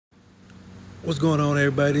What's going on,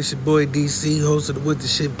 everybody? It's your boy DC, host of the What the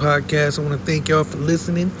Shit podcast. I want to thank y'all for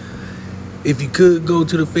listening. If you could go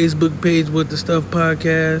to the Facebook page, What the Stuff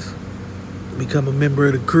Podcast, become a member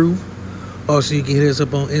of the crew. Also, you can hit us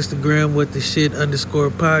up on Instagram, What the Shit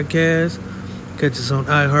 _podcast. Catch us on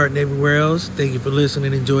iHeart and everywhere else. Thank you for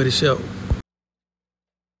listening. Enjoy the show.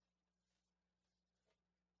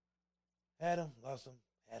 Had him, lost him,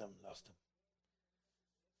 had him, lost him.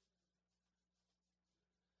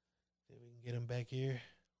 See if we can get him back here.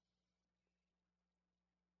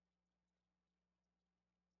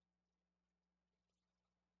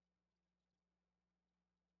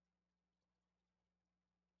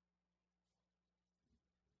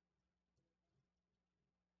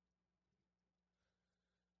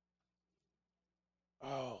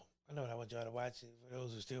 Oh, I know what I want y'all to watch. For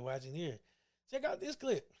those who are still watching here, check out this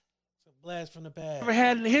clip. It's a blast from the past. Ever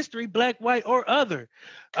had in history, black, white, or other.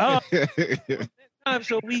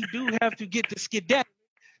 So we do have to get the skedaddle.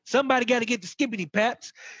 Somebody got to get the skibbity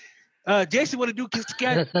paps. Jason want to do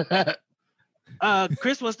skedaddle.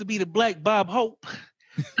 Chris wants to be the black Bob Hope.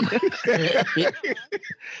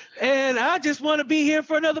 And I just want to be here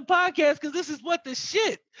for another podcast because this is what the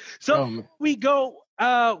shit. So we go,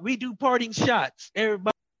 we do parting shots.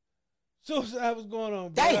 Everybody. Suicide, what's going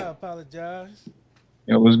on, bro? I apologize.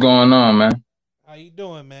 Yo, what's going on, man? How you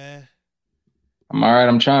doing, man? I'm all right.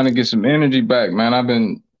 I'm trying to get some energy back, man. I've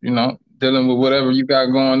been, dealing with whatever you got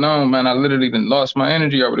going on, man. I literally been lost my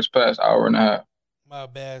energy over this past hour and a half. My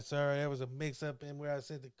bad, sir. There was a mix-up in where I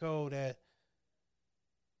sent the code at.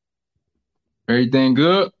 Everything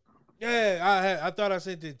good? Yeah, I thought I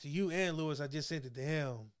sent it to you and Lewis. I just sent it to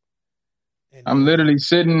him. And I'm literally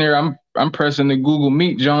sitting there. I'm pressing the Google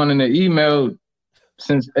Meet, John, in the email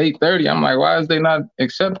since 8:30. I'm like, why is they not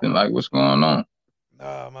accepting? Like, what's going on?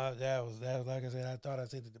 No, that was like I said. I thought I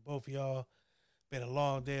sent it to both of y'all. Been a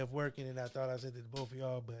long day of working, and I thought I sent it to both of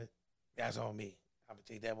y'all, but that's on me. I'm gonna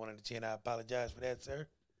take that one on the chin. I apologize for that, sir.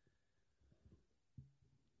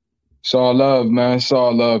 It's all love, man. It's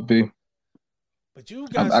all love, B. But you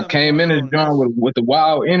got I came in as John with the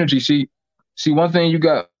wild energy. See, one thing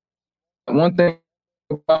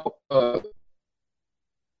about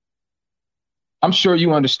I'm sure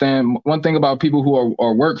you understand. One thing about people who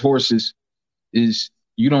are workhorses is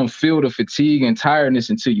you don't feel the fatigue and tiredness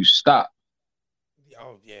until you stop.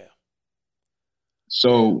 Oh yeah.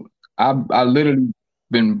 So I literally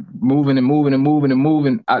been moving and moving and moving and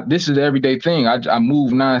moving. This is an everyday thing. I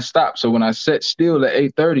move nonstop. So when I sat still at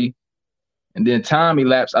 8:30 and then time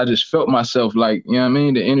elapsed, I just felt myself like, you know what I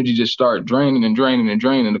mean? The energy just started draining and draining and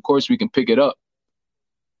draining. Of course we can pick it up.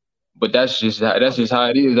 But that's just how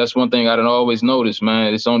it is. That's one thing I don't always notice,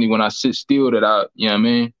 man. It's only when I sit still that you know what I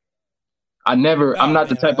mean? I'm not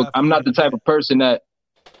the type of person that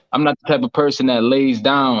lays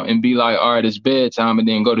down and be like, all right, it's bedtime and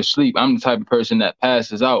then go to sleep. I'm the type of person that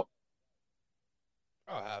passes out.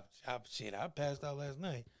 Oh, I passed out last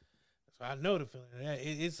night. So I know the feeling of that.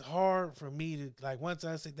 It's hard for me to, like, once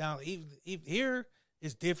I sit down, even here,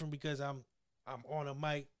 it's different because I'm on a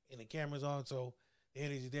mic and the camera's on, so the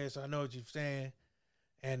energy's there, so I know what you're saying.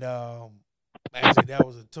 And actually, that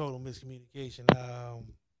was a total miscommunication.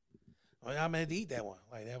 I'm gonna have to eat that one.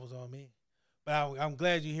 Like, that was on me. But I'm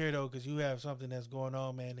glad you're here though, because you have something that's going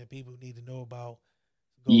on, man, that people need to know about.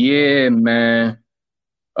 Yeah, man.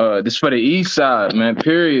 This for the East Side, man.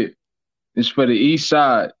 Period. This for the East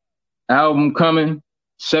Side. Album coming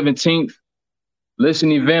 17th.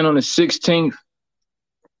 Listen event on the 16th.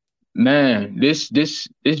 Man, this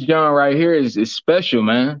genre right here is special,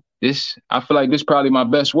 man. I feel like this probably my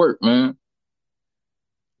best work, man.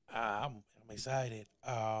 I'm excited.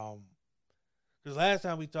 Because last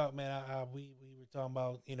time we talked, man, we were talking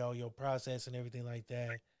about, your process and everything like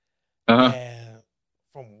that. Uh-huh. And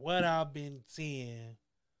from what I've been seeing,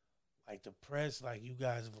 like the press, like you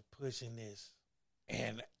guys were pushing this,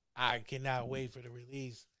 and I cannot wait for the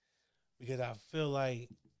release because I feel like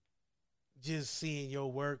just seeing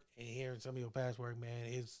your work and hearing some of your past work,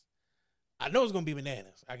 man, I know it's gonna be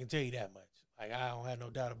bananas. I can tell you that much. Like, I don't have no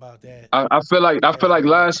doubt about that. I feel like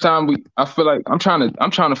last time I'm trying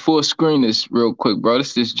to full screen this real quick, bro.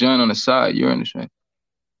 This joint on the side. You're in the screen.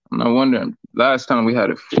 I'm not wondering. Last time we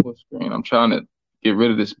had a full screen. I'm trying to get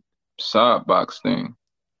rid of this side box thing.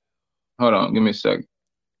 Hold on, give me a second.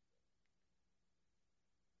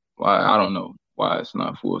 Why? I don't know why it's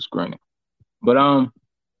not full screening. But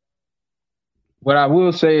what I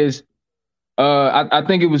will say is, I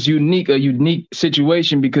think it was a unique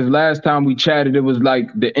situation because last time we chatted, it was like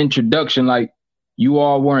the introduction, like you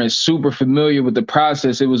all weren't super familiar with the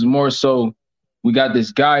process. It was more so, we got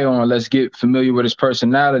this guy on, let's get familiar with his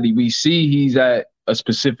personality. We see he's at a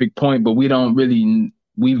specific point, but we don't really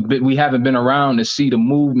we haven't been around to see the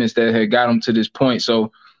movements that had got them to this point.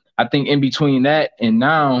 So I think in between that and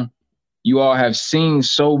now, you all have seen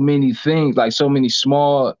so many things, like so many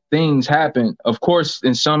small things happen. Of course,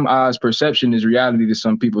 in some eyes, perception is reality to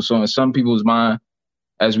some people. So in some people's mind,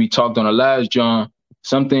 as we talked on the last John,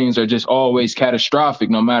 some things are just always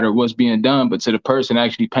catastrophic, no matter what's being done. But to the person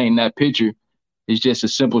actually painting that picture, it's just a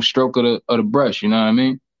simple stroke of the brush. You know what I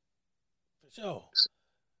mean? For sure.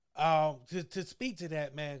 To speak to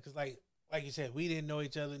that, man, because like you said, we didn't know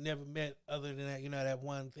each other, never met other than that, that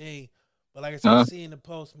one thing. But like I said, seeing the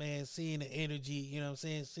post, man, seeing the energy, you know what I'm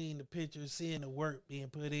saying, seeing the pictures, seeing the work being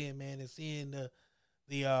put in, man, and seeing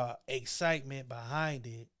the excitement behind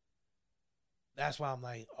it. That's why I'm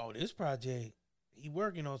like, oh, this project, he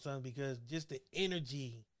working on something, because just the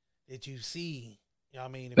energy that you see, you know what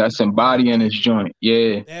I mean? That's embodying his joint.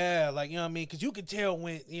 Yeah. Yeah, like, you know what I mean? Because you can tell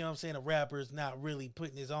when, you know what I'm saying, a rapper is not really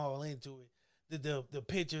putting his all into it. The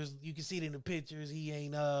pictures, you can see it in the pictures. He ain't, you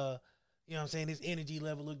know what I'm saying, his energy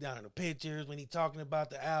level, look down in the pictures. When he talking about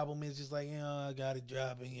the album, it's just like, I got it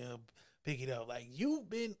dropping, pick it up. Like, you've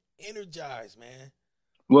been energized, man.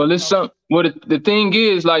 Well, the thing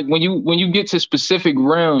is, like, when you get to specific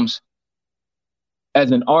realms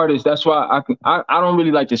as an artist, that's why I don't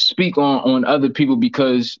really like to speak on other people,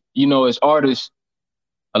 because, as artists,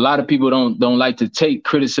 a lot of people don't like to take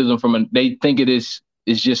criticism they think it's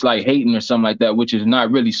just like hating or something like that, which is not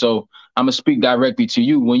really. So I'm gonna speak directly to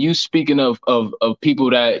you. When you speaking of people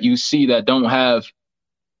that you see that don't have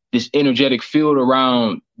this energetic field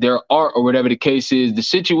around their art or whatever the case is, the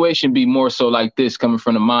situation be more so like this, coming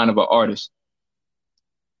from the mind of an artist.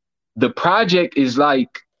 The project is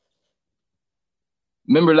like,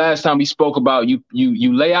 remember last time we spoke about you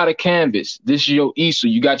lay out a canvas. This is your easel.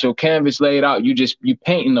 You got your canvas laid out. You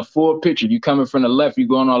painting the full picture. You coming from the left, you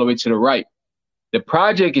going all the way to the right. The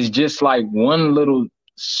project is just like one little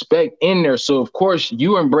speck in there. So of course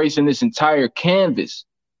you embracing this entire canvas.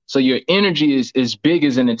 So your energy is as big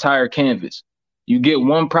as an entire canvas. You get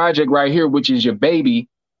one project right here, which is your baby,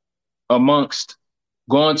 amongst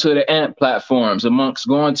going to the AMP platforms, amongst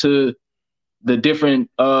going to the different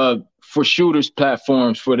for shooters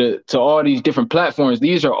platforms, to all these different platforms.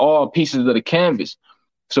 These are all pieces of the canvas.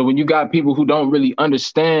 So when you got people who don't really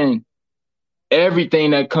understand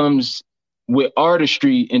everything that comes with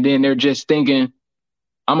artistry, and then they're just thinking,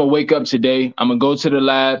 I'm gonna wake up today, I'm gonna go to the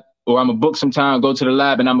lab, or I'm gonna book some time, go to the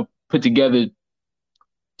lab, and I'm gonna put together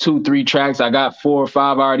 2-3 tracks. I got 4 or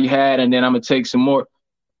 5 I already had, and then I'm gonna take some more.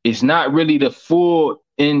 It's not really the full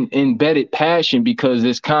embedded passion, because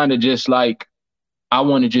it's kind of just like, I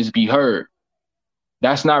want to just be heard.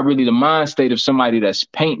 That's not really the mind state of somebody that's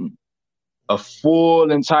painting a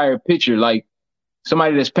full entire picture. Like,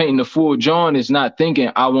 somebody that's painting the full John is not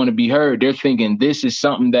thinking, I want to be heard. They're thinking, this is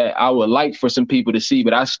something that I would like for some people to see,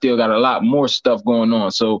 but I still got a lot more stuff going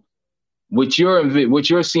on. So what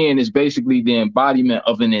you're seeing is basically the embodiment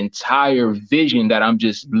of an entire vision that I'm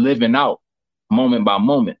just living out moment by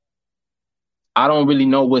moment. I don't really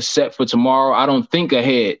know what's set for tomorrow. I don't think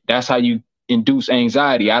ahead. That's how you induce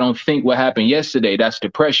anxiety. I don't think what happened yesterday. That's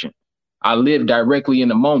depression. I live directly in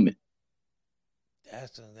the moment.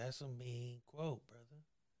 That's a mean quote, brother.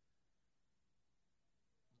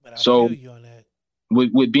 But I so feel you on that.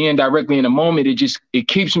 With being directly in the moment, it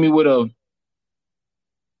keeps me with a,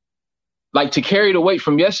 like, to carry the weight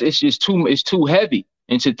from it's too heavy.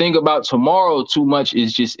 And to think about tomorrow too much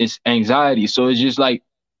it's anxiety. So it's just like,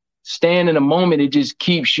 staying in the moment, it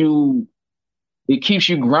keeps you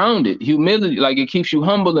grounded. Humility, like, it keeps you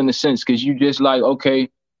humble in a sense, because you just like, okay,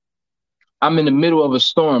 I'm in the middle of a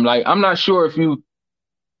storm. Like, I'm not sure if you're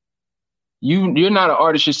not an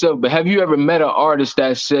artist yourself, but have you ever met an artist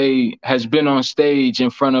that has been on stage in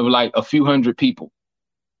front of like a few hundred people?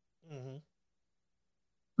 Mm-hmm.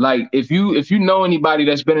 Like, if you know anybody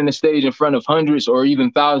that's been in the stage in front of hundreds or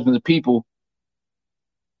even thousands of people,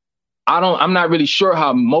 I'm not really sure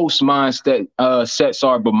how most sets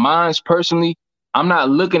are, but mine's personally, I'm not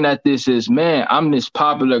looking at this as, man, I'm this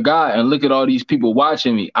popular guy and look at all these people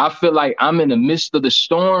watching me. I feel like I'm in the midst of the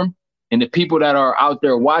storm, and the people that are out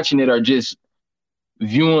there watching it are just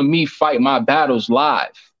viewing me fight my battles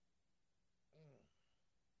live.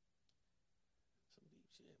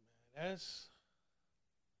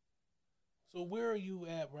 So where are you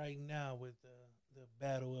at right now with the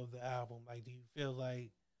battle of the album? Like, do you feel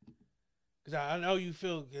like, because I know you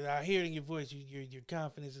feel, cause I hear it in your voice, your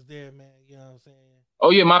confidence is there, man. You know what I'm saying? Oh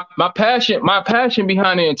yeah, my passion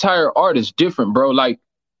behind the entire art is different, bro. Like,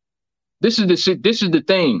 this is the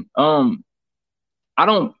thing. I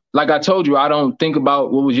don't, like I told you, I don't think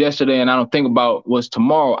about what was yesterday, and I don't think about what's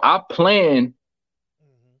tomorrow. I plan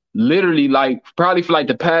literally like probably for like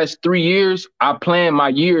the past 3 years, I plan my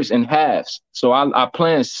years in halves. So I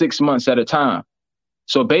plan 6 months at a time.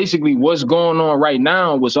 So basically what's going on right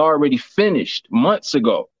now was already finished months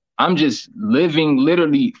ago. I'm just living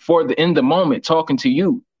literally in the moment, talking to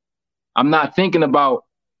you. I'm not thinking about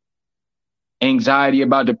anxiety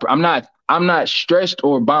about I'm not stressed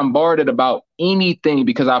or bombarded about anything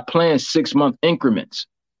because I plan 6 month increments.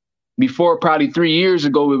 Before probably 3 years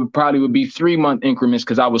ago, would be 3 month increments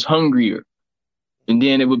because I was hungrier. And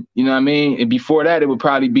then it would, you know what I mean? And before that, it would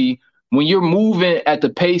probably be when you're moving at the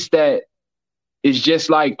pace that is just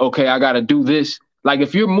like, okay, I got to do this. Like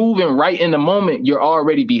if you're moving right in the moment, you're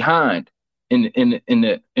already behind in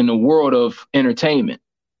the world of entertainment.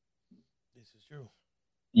 This is true.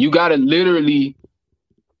 You got to literally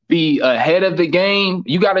be ahead of the game.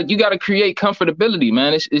 You gotta create comfortability,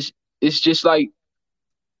 man. It's just like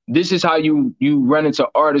this is how you run into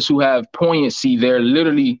artists who have poignancy. They're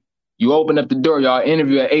literally you open up the door, y'all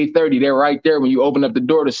interview at 8:30. They're right there when you open up the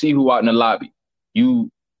door to see who out in the lobby. You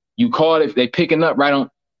call if they picking up right on.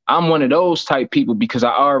 I'm one of those type people because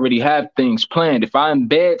I already have things planned. If I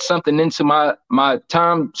embed something into my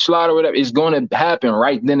time slot or whatever, it's going to happen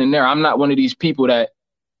right then and there. I'm not one of these people that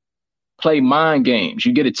play mind games.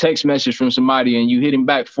 You get a text message from somebody and you hit him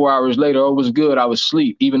back 4 hours later. Oh, it was good. I was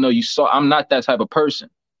asleep. Even though you saw, I'm not that type of person.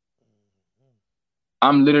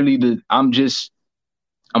 I'm literally I'm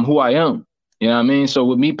who I am. You know what I mean? So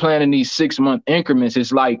with me planning these 6 month increments,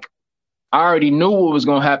 it's like I already knew what was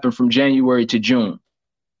going to happen from January to June.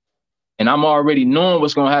 And I'm already knowing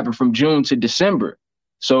what's going to happen from June to December.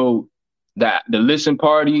 So that the listen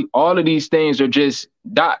party, all of these things are just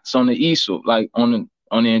dots on the easel, like on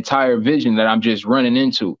the entire vision that I'm just running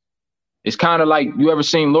into. It's kind of like, you ever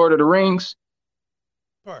seen Lord of the Rings?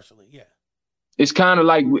 Partially, yeah. It's kind of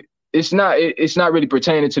like, it's not really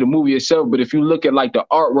pertaining to the movie itself, but if you look at like the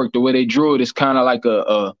artwork, the way they drew it, it's kind of like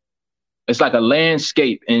it's like a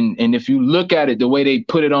landscape. And if you look at it, the way they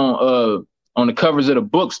put it on the covers of the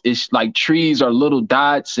books, it's like trees are little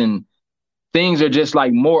dots and things are just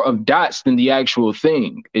like more of dots than the actual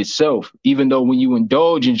thing itself. Even though when you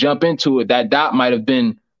indulge and jump into it, that dot might have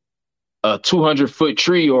been a 200-foot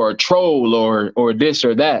tree or a troll or this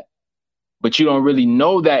or that. But you don't really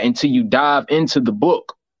know that until you dive into the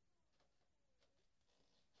book.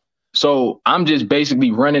 So I'm just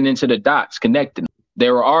basically running into the dots, connecting. They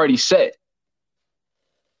were already set.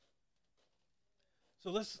 So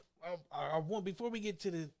let's. I want before we get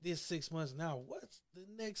to this 6 months now. What's the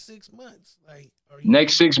next 6 months like? Are you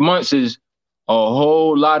Next 6 months is a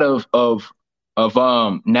whole lot of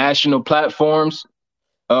national platforms.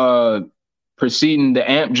 Preceding the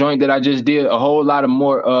AMP joint that I just did, a whole lot of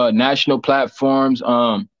more national platforms.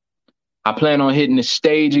 I plan on hitting the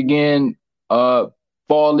stage again,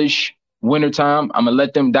 fallish, wintertime. I'm gonna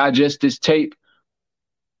let them digest this tape.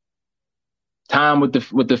 Time with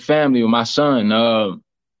the family, with my son.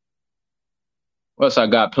 What else I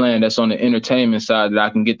got planned that's on the entertainment side that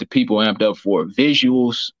I can get the people amped up for?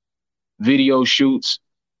 Visuals, video shoots.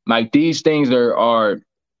 Like these things are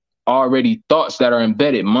already thoughts that are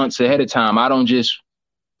embedded months ahead of time. I don't just,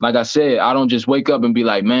 like I said, I don't just wake up and be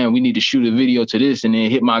like, man, we need to shoot a video to this and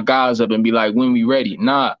then hit my guys up and be like, when we ready.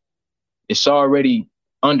 Nah, it's already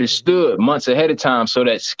understood months ahead of time so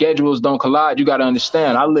that schedules don't collide. You got to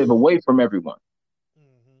understand, I live away from everyone.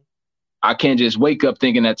 Mm-hmm. I can't just wake up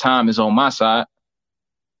thinking that time is on my side.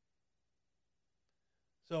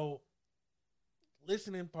 So,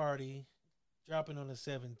 listening party dropping on the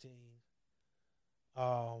 17th.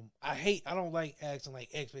 I don't like asking like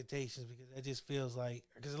expectations because it just feels like,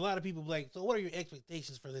 because a lot of people be like, so what are your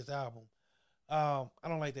expectations for this album? I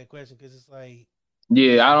don't like that question because it's like,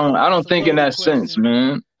 yeah, I don't think in that question. Sense,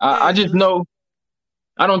 man. I just know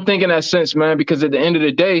I don't think in that sense, man, because at the end of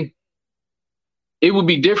the day, it would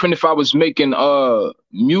be different if I was making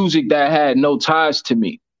music that had no ties to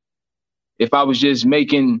me. If I was just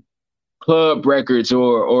making club records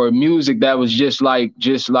or music that was just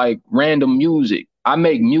like random music. I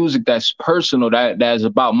make music that's personal, that's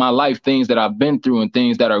about my life, things that I've been through and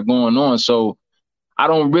things that are going on. So I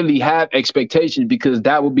don't really have expectations because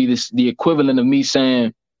that would be the equivalent of me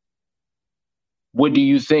saying, what do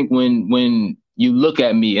you think when you look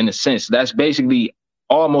at me, in a sense? That's basically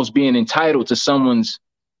almost being entitled to someone's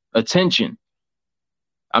attention.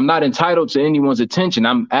 I'm not entitled to anyone's attention.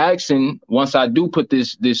 I'm asking, once I do put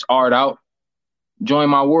this art out, join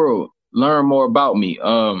my world, learn more about me,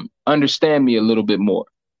 understand me a little bit more.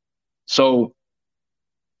 So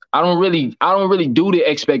I don't really do the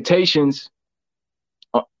expectations.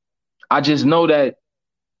 I just know that,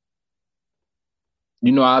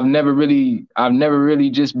 you know, I've never really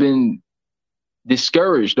just been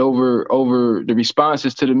discouraged over the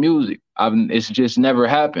responses to the music. It's just never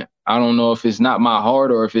happened. I don't know if it's not my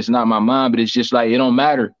heart or if it's not my mind, but it's just like it don't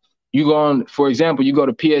matter. You go on, for example, you go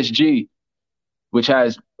to PSG, which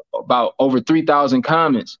has about over 3,000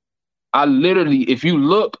 comments. I literally, if you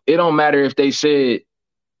look, it don't matter if they said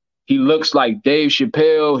he looks like Dave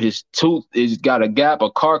Chappelle, his tooth is got a gap, a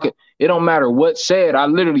carcass. It don't matter what said. I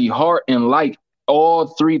literally heart and like all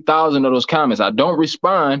 3,000 of those comments. I don't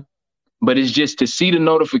respond, but it's just to see the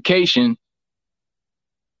notification.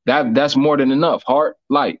 That's more than enough. Heart,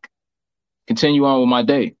 like, continue on with my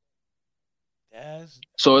day.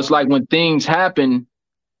 So it's like when things happen,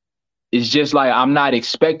 it's just like I'm not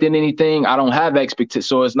expecting anything. I don't have expectations.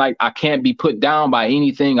 So it's like I can't be put down by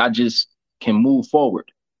anything. I just can move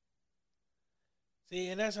forward. See,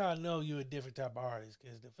 and that's how I know you're a different type of artist,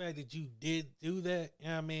 because the fact that you did do that, you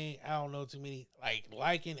know what I mean? I don't know too many, like,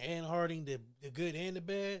 liking and hearting the good and the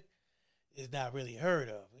bad is not really heard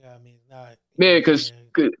of. You know what I mean? It's not. Yeah, because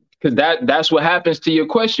that's what happens to your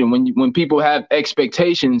question when people have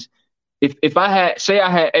expectations. If I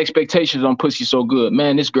had expectations on Pussy So Good,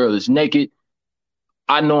 man, this girl is naked.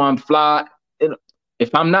 I know I'm fly.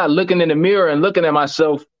 If I'm not looking in the mirror and looking at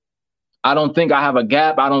myself, I don't think I have a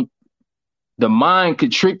gap. The mind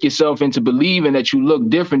could trick yourself into believing that you look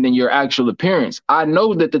different than your actual appearance. I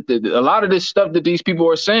know that a lot of this stuff that these people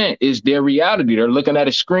are saying is their reality. They're looking at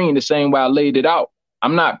a screen the same way I laid it out.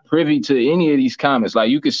 I'm not privy to any of these comments.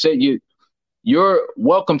 Like, you could say you're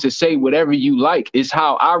welcome to say whatever you like. It's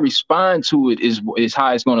how I respond to it is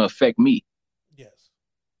how it's going to affect me. Yes.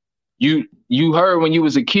 You heard when you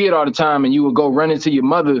was a kid all the time and you would go run into your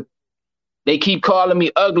mother, they keep calling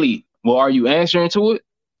me ugly. Well, are you answering to it?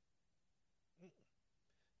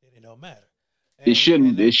 It don't matter. It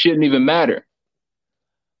shouldn't even matter.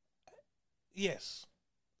 Yes,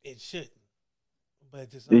 it shouldn't. But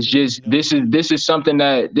it's just this is something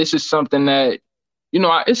that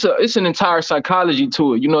it's an entire psychology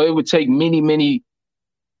to it. It would take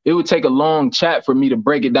it would take a long chat for me to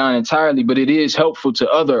break it down entirely, but it is helpful to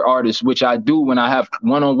other artists, which I do when I have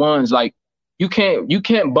one-on-ones. Like, you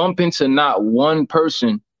can't bump into not one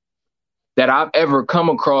person that I've ever come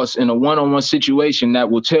across in a one-on-one situation that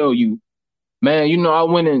will tell you, man, I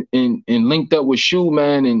went and linked up with Shu,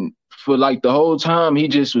 man, and for like the whole time he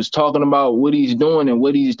just was talking about what he's doing and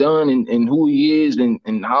what he's done and who he is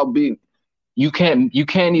and how big. You can't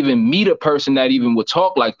even meet a person that even would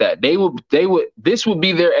talk like that. This would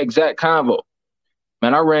be their exact convo.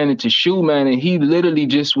 Man, I ran into Shu, man, and he literally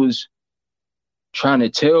just was trying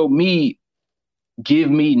to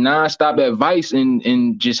give me nonstop advice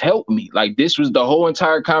and just help me. Like, this was the whole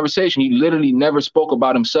entire conversation. He literally never spoke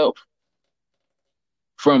about himself.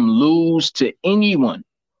 From Luz to anyone.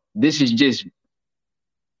 This is just,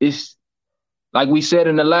 it's like we said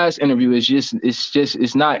in the last interview,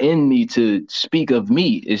 it's not in me to speak of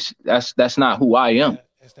me. That's not who I am.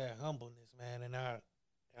 It's that humbleness, man, and I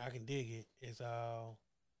can dig it.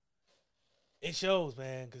 It shows,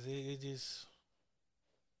 man, because it just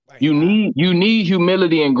like, you need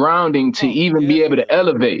humility and grounding to even be able to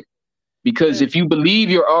elevate. Because if you believe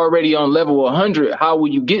you're already on level 100, how will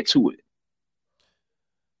you get to it?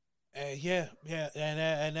 Yeah,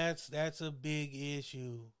 and that's a big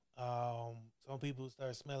issue. Some people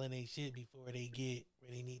start smelling their shit before they get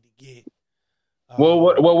where they need to get. Well,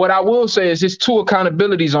 what I will say is there's two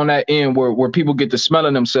accountabilities on that end where people get to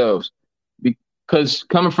smelling themselves. Because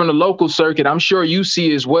coming from the local circuit, I'm sure you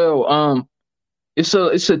see as well. It's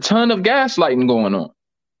a ton of gaslighting going on.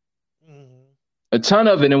 A ton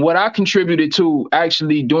of it. And what I contributed to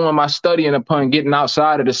actually doing my studying upon getting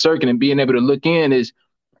outside of the circuit and being able to look in is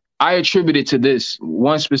I attribute it to this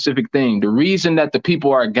one specific thing. The reason that the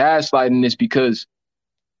people are gaslighting is because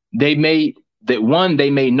they may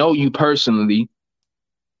know you personally.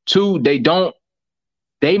 Two, they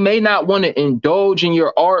may not want to indulge in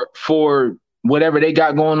your art for whatever they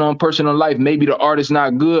got going on personal life. Maybe the art is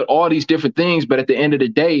not good, all these different things. But at the end of the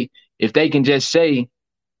day, if they can just say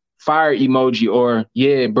fire emoji or,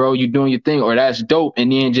 yeah, bro, you doing your thing, or that's dope,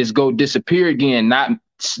 and then just go disappear again,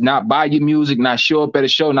 not buy your music, not show up at a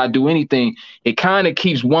show, not do anything, it kind of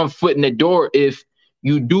keeps one foot in the door. If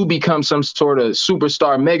you do become some sort of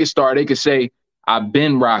superstar, megastar, they could say, I've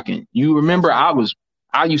been rocking. You remember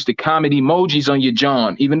I used to comment emojis on your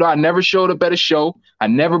John, even though I never showed up at a show. I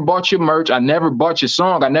never bought your merch. I never bought your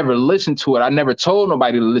song. I never listened to it. I never told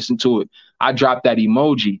nobody to listen to it. I dropped that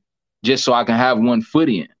emoji just so I can have one foot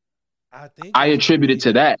in. I attribute it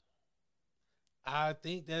to that. I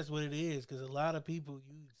think that's what it is, because a lot of people,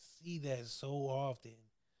 you see that so often.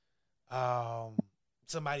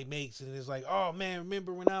 Somebody makes it and it's like, oh man,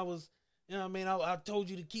 remember when I was You know what I mean? I told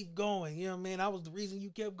you to keep going. You know what I mean? I was the reason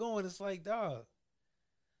you kept going. It's like, dog.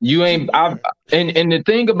 You ain't. And the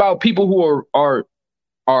thing about people who are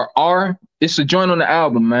it's a joint on the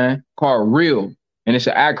album, man, called Real, and it's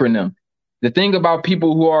an acronym. The thing about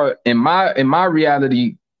people who are in my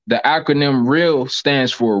reality, the acronym Real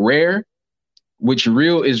stands for rare, which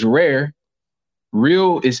real is rare.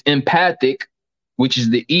 Real is empathic, which is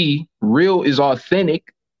the E. Real is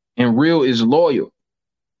authentic, and real is loyal.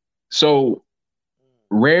 So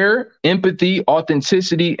rare, empathy,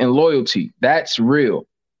 authenticity, and loyalty. That's real.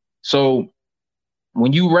 So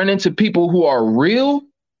when you run into people who are real,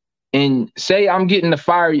 and say I get a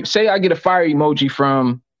fire emoji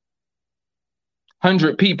from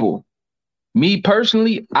 100 people. Me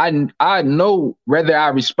personally, I know whether I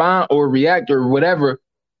respond or react or whatever,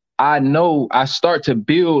 I know I start to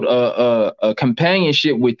build a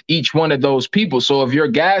companionship with each one of those people. So if you're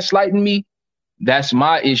gaslighting me, that's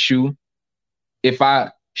my issue. If I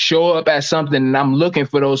show up at something and I'm looking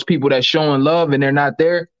for those people that's showing love and they're not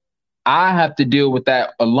there, I have to deal with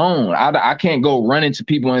that alone. I can't go running to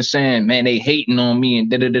people and saying, man, they hating on me and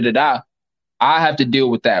da-da-da-da-da. I have to deal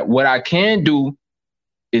with that. What I can do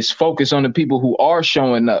is focus on the people who are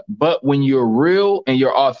showing up. But when you're real and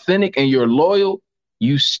you're authentic and you're loyal,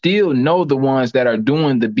 you still know the ones that are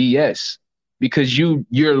doing the BS because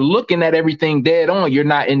you're looking at everything dead on. You're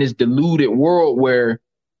not in this deluded world where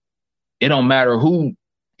it don't matter who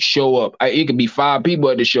show up. It could be 5 people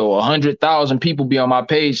at the show, 100,000 people be on my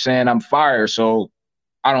page saying I'm fire. So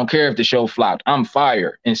I don't care if the show flopped. I'm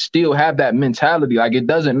fire, and still have that mentality. Like it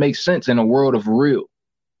doesn't make sense in a world of real.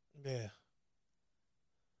 Yeah.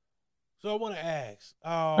 So I want to ask,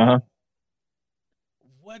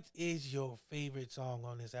 what is your favorite song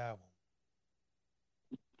on this album?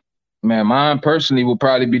 Man, mine personally will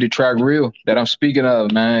probably be the track "Real" that I'm speaking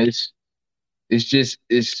of. Man, it's just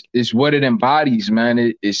what it embodies,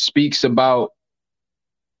 man. It speaks about.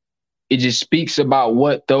 It just speaks about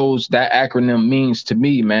what that acronym means to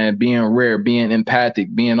me, man. Being rare, being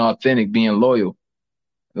empathic, being authentic, being loyal.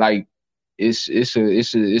 Like it's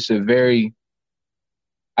a very.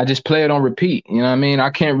 I just play it on repeat. You know what I mean? I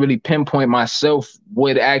can't really pinpoint myself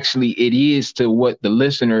what actually it is to what the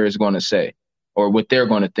listener is going to say or what they're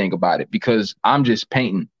going to think about it because I'm just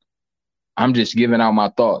painting. I'm just giving out my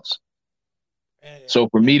thoughts. So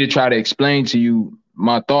for me to try to explain to you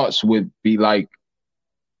my thoughts would be like,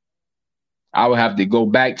 I would have to go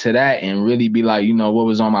back to that and really be like, you know, what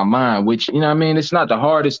was on my mind, which, you know what I mean? It's not the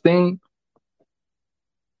hardest thing,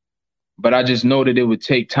 but I just know that it would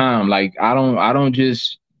take time. Like, I don't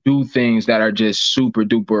just do things that are just super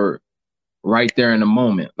duper right there in the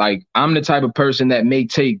moment. Like, I'm the type of person that may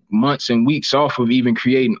take months and weeks off of even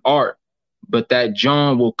creating art, but that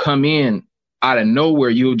John will come in out of nowhere.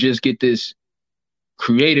 You'll just get this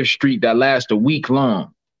creative streak that lasts a week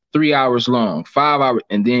long, 3 hours long, 5 hours,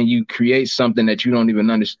 and then you create something that you don't even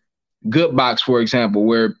understand. Good Box, for example,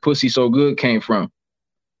 where Pussy So Good came from.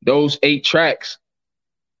 Those 8 tracks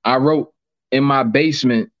I wrote in my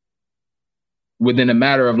basement within a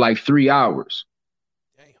matter of like 3 hours.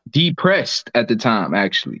 Damn. Depressed at the time,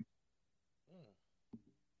 actually.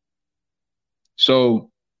 So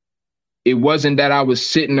it wasn't that I was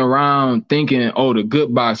sitting around thinking, oh, the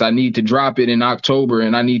Good Box, I need to drop it in October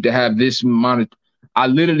and I need to have this amount of. I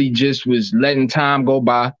literally just was letting time go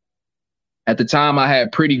by. At the time, I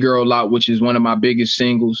had Pretty Girl out, which is one of my biggest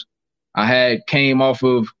singles. I came off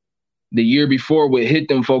of the year before with Hit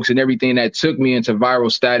Them Folks and everything that took me into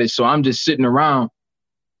viral status. So I'm just sitting around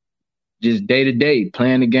just day to day,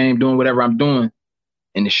 playing the game, doing whatever I'm doing.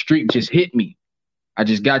 And the streak just hit me. I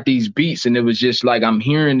just got these beats and it was just like, I'm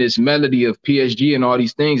hearing this melody of PSG and all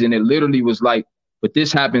these things. And it literally was like, but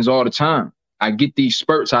this happens all the time. I get these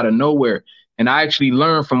spurts out of nowhere. And I actually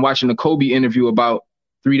learned from watching the Kobe interview about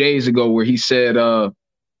 3 days ago where he said,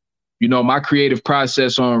 you know, my creative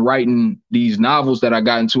process on writing these novels that I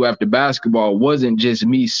got into after basketball wasn't just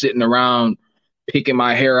me sitting around picking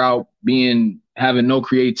my hair out, having no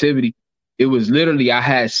creativity. It was literally, I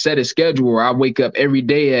had set a schedule where I wake up every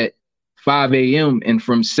day at 5 a.m. and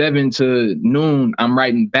from 7 to noon, I'm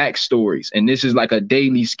writing backstories. And this is like a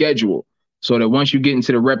daily schedule. So that once you get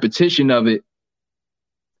into the repetition of it,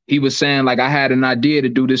 he was saying like, I had an idea to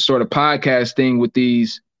do this sort of podcast thing with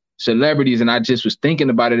these celebrities. And I just was thinking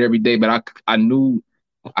about it every day, but I knew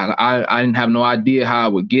I didn't have no idea how I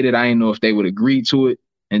would get it. I didn't know if they would agree to it.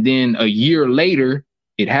 And then a year later,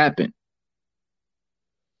 it happened.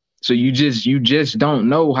 So you just don't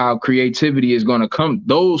know how creativity is going to come.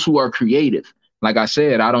 Those who are creative, like I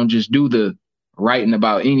said, I don't just do the writing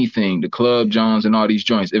about anything, the club Johns and all these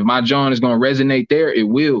joints. If my John is going to resonate there, it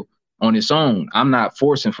will. on its own. I'm not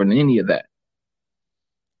forcing for any of that.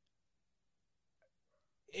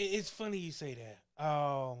 It's funny you say that,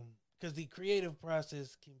 because the creative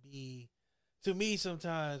process can be, to me,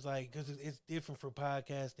 sometimes like because it's different for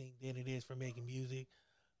podcasting than it is for making music.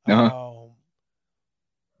 Uh-huh. Um,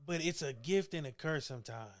 but it's a gift and a curse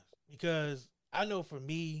sometimes because I know for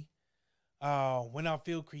me, when I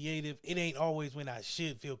feel creative, it ain't always when I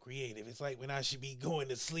should feel creative. It's like when I should be going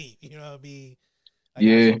to sleep. You know what I mean? Like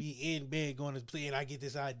I Yeah. should be in bed going to sleep, and I get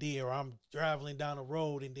this idea, or I'm traveling down the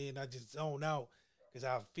road, and then I just zone out because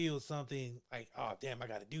I feel something like, oh damn, I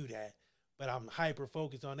got to do that. But I'm hyper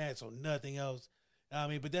focused on that, so nothing else. I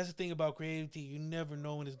mean, but that's the thing about creativity. You never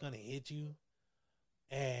know when it's gonna hit you,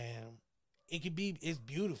 and it could be. It's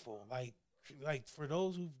beautiful. Like for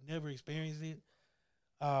those who've never experienced it,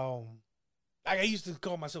 um, like I used to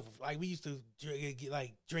call myself like we used to get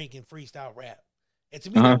like drink and freestyle rap, and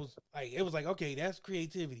to me Uh-huh. that was like it was like okay, that's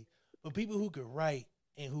creativity. But people who could write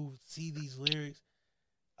and who see these lyrics,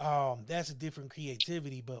 that's a different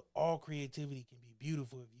creativity. But all creativity can be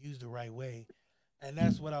beautiful if used the right way, and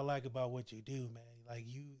that's what I like about what you do, man. Like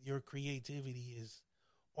your creativity is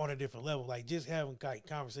on a different level. Like just having like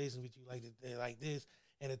conversations with you like this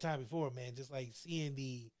and the time before, man. Just like seeing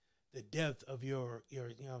the depth of your you know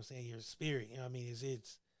what I'm saying your spirit. You know what I mean?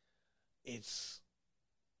 It's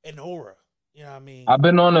an aura. You know what I mean? I've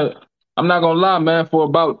been on a I'm not gonna lie, man, for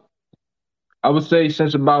about I would say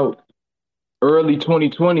since about early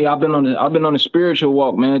 2020, I've been on a spiritual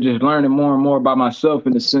walk, man, just learning more and more about myself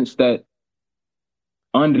in the sense that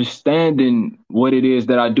understanding what it is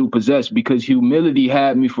that I do possess because humility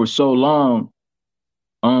had me for so long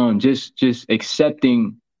just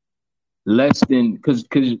accepting less than because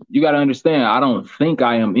you got to understand I don't think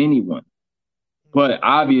I am anyone, but Mm-hmm.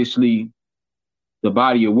 obviously the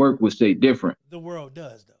body of work would say different. The world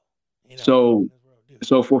does though. You know, people So in this world do.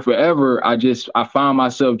 so for forever I found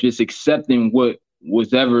myself just accepting what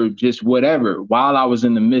was ever just whatever while I was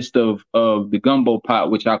in the midst of the gumbo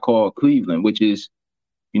pot, which I call Cleveland, which is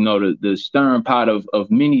the stirring pot of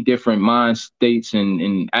many different mind states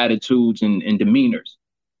and attitudes and demeanors.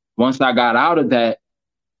 Once I got out of that,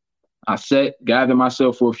 I gathered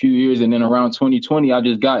myself for a few years, and then around 2020, I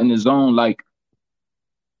just got in the zone. Like,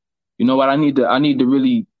 you know what? I need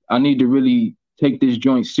to really take this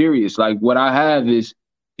joint serious. Like, what I have is,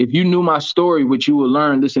 if you knew my story, what you would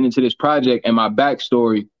learn listening to this project and my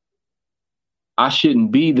backstory, I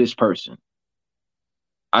shouldn't be this person.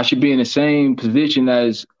 I should be in the same position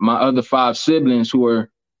as my other five siblings who are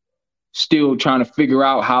still trying to figure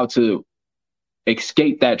out how to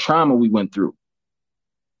escape that trauma we went through.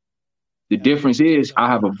 The Yeah, let difference me tell you is I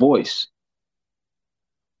something, have a bro. voice.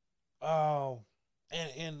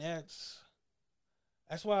 And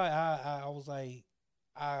that's why I was like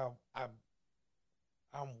I I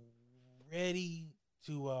I'm ready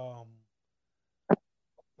to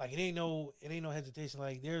like it ain't no hesitation.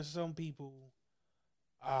 Like there's some people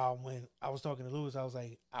when I was talking to Lewis, I was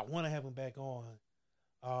like I want to have him back on.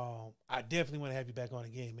 I definitely want to have you back on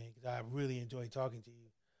again, man, because I really enjoy talking to you.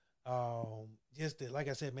 Just like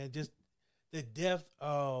I said, man, just the depth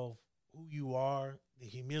of who you are, the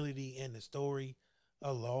humility and the story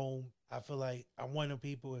alone. I feel like I'm one of them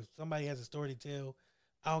people. If somebody has a story to tell,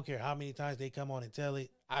 I don't care how many times they come on and tell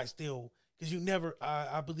it. I still because you never.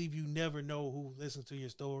 I believe you never know who listens to your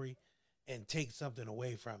story and takes something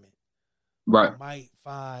away from it, who Right. might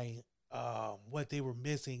find what they were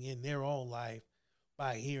missing in their own life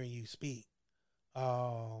by hearing you speak.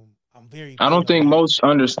 I'm very I big don't on think that. most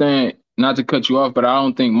understand, not to cut you off, but I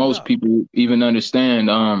don't think Oh most no. people even understand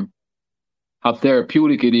how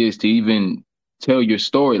therapeutic it is to even tell your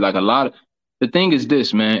story. Like the thing is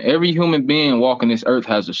this, man, every human being walking this earth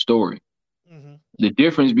has a story. Mm-hmm. The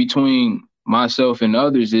difference between myself and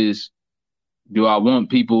others is, do I want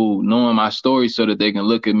people knowing my story so that they can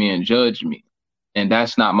look at me and judge me? And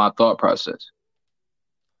that's not my thought process.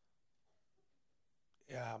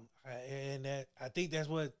 Yeah, and that I think that's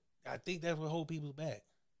what hold people back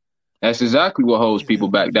That's is the exactly what holds is people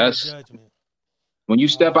the back. fear of That's judgment. when you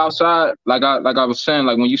step Um, outside, like I was saying,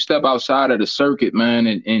 like when you step outside of the circuit, man,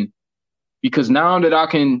 and because now that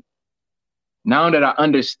I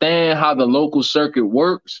understand how the local circuit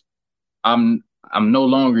works, I'm I'm no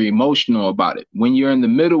longer emotional about it. When you're in the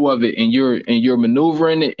middle of it and you're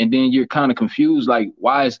maneuvering it and then you're kind of confused, like,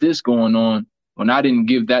 why is this going on when I didn't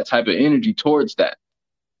give that type of energy towards that?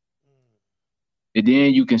 And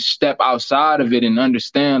then you can step outside of it and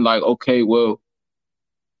understand, like, okay, well,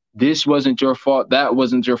 this wasn't your fault, that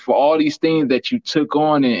wasn't your fault. All these things that you took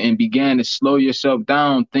on and began to slow yourself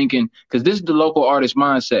down thinking, because this is the local artist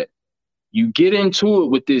mindset. You get into it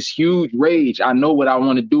with this huge rage. I know what I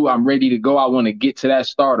want to do. I'm ready to go. I want to get to that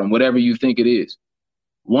stardom, whatever you think it is.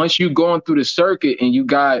 Once you going through the circuit and you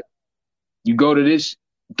go to this,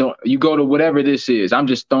 you go to whatever this is. I'm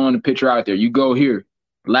just throwing the picture out there. You go here,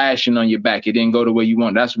 lashing on your back. It didn't go the way you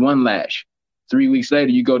want. That's one lash. 3 weeks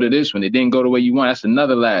later, you go to this one. It didn't go the way you want. That's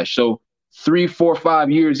another lash. So 3, 4, 5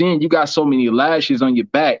 years in, you got so many lashes on your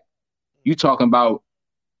back. You talking about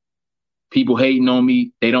people hating on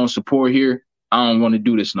me. They don't support here. I don't want to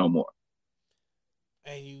do this no more.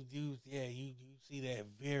 And you do, yeah, you see that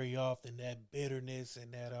very often, that bitterness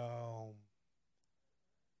and that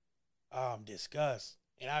disgust.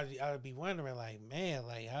 And I would be wondering, like, man,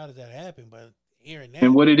 like, how does that happen? But hearing that,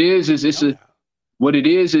 And what it is what it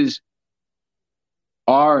is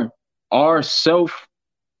our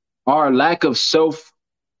lack of self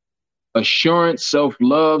assurance, self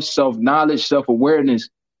love, self knowledge, self awareness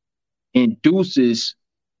induces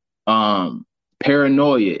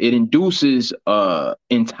paranoia. It induces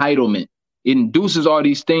entitlement. It induces all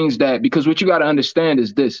these things that, because what you got to understand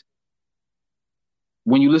is this.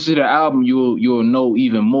 When you listen to the album, you'll know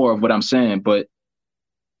even more of what I'm saying. But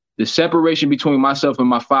the separation between myself and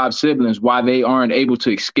my 5 siblings, why they aren't able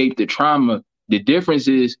to escape the trauma, the difference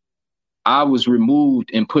is I was removed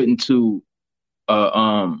and put into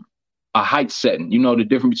a heights setting. You know the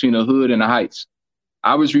difference between the hood and the heights.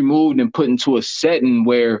 I was removed and put into a setting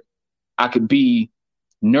where I could be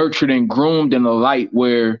nurtured and groomed in a light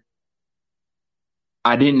where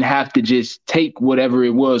I didn't have to just take whatever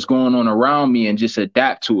it was going on around me and just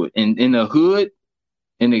adapt to it. And in the hood,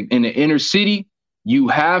 in the inner city, you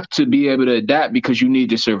have to be able to adapt because you need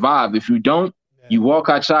to survive. If you don't, you walk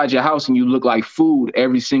outside your house and you look like food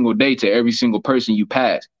every single day to every single person you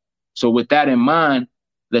pass. So with that in mind,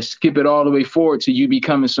 let's skip it all the way forward to you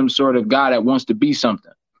becoming some sort of guy that wants to be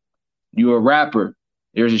something. You're a rapper.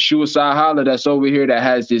 There's a Shuicide Hour that's over here that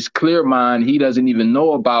has this clear mind. He doesn't even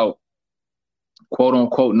know about quote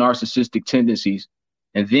unquote narcissistic tendencies.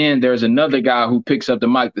 And then there's another guy who picks up the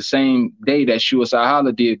mic the same day that Shuicide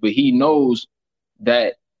Hour did, but he knows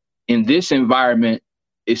that in this environment,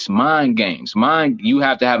 it's mind games. You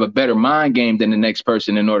have to have a better mind game than the next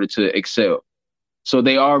person in order to excel. So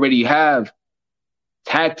they already have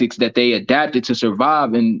tactics that they adapted to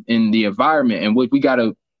survive in the environment. And what we got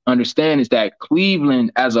to understand is that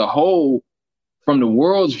Cleveland as a whole, from the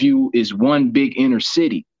world's view, is one big inner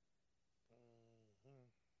city.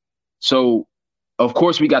 So, of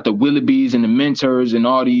course, we got the Willoughbys and the Mentors and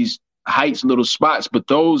all these heights little spots, but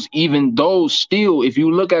even those still, if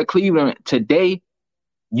you look at Cleveland today,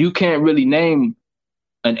 you can't really name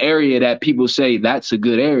an area that people say that's a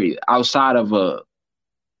good area outside of a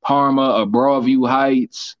Parma, a Broadview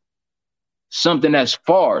Heights, something that's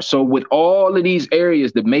far. So with all of these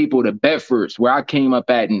areas, the Maple, the Bedfords, where I came up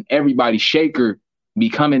at, and everybody Shaker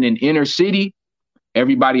becoming an inner city,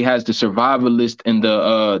 everybody has the survivalist and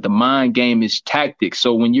the mind game is tactics.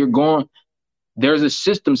 So when you're going, there's a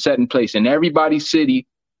system set in place in everybody's city.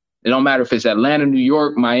 It don't matter if it's Atlanta, New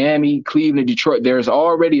York, Miami, Cleveland, Detroit. There's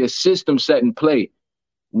already a system set in play.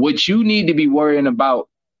 What you need to be worrying about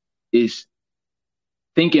is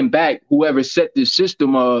thinking back, whoever set this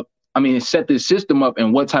system up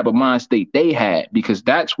and what type of mind state they had, because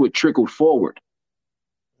that's what trickled forward.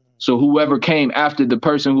 So whoever came after the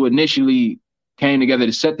person who initially came together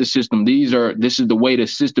to set the system, this is the way the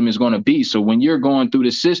system is going to be. So when you're going through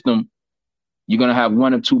the system, you're going to have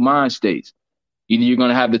one of two mind states. Either you're going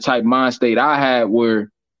to have the type mind state I had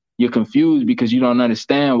where you're confused because you don't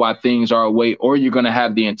understand why things are a way, or you're going to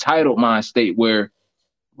have the entitled mind state where,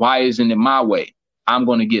 why isn't it my way? I'm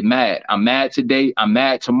going to get mad. I'm mad today. I'm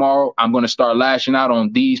mad tomorrow. I'm going to start lashing out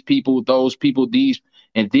on these people, those people, these.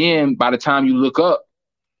 And then by the time you look up,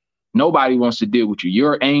 nobody wants to deal with you.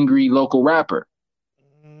 You're an angry local rapper.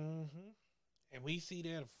 Mm-hmm. And we see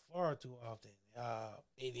that far too often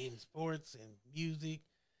in sports and music.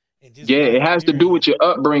 And just it has to do with your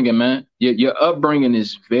upbringing, man. Your upbringing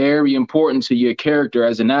is very important to your character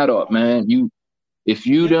as an adult, man. You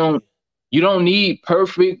don't need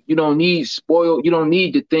perfect, you don't need spoiled, you don't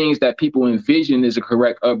need the things that people envision as a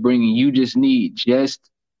correct upbringing. You just need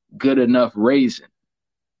just good enough raising.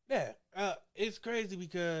 Yeah, it's crazy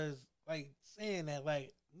because, like, saying that,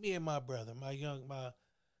 like, me and my brother, my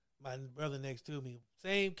brother next to me,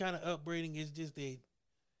 same kind of upbringing. It's just that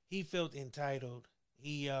he felt entitled.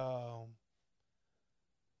 I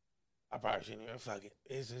probably shouldn't. Fuck it.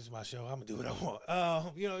 It's my show. I'm gonna do what I want.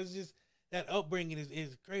 It's just that upbringing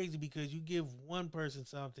is crazy because you give one person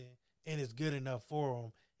something and it's good enough for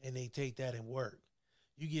them, and they take that and work.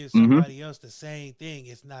 You give somebody else the same thing,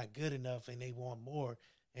 it's not good enough, and they want more,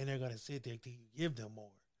 and they're gonna sit there till you give them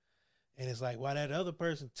more. And it's like, while that other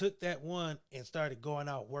person took that one and started going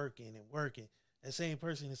out working and working, that same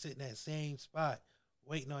person is sitting in that same spot,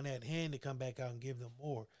 waiting on that hand to come back out and give them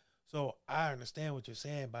more. So I understand what you're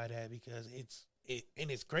saying by that, because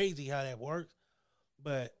it's crazy how that works.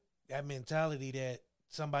 But that mentality that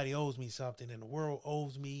somebody owes me something and the world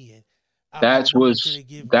owes me, and I'm That's willing to what's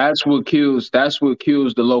give. that's what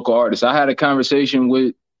kills the local artists. I had a conversation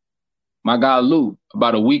with my guy Lou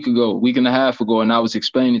about a week and a half ago, and I was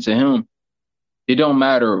explaining to him it don't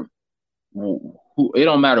matter it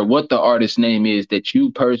don't matter what the artist name is that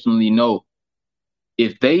you personally know.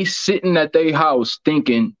 If they sitting at their house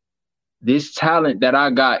thinking this talent that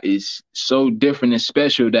I got is so different and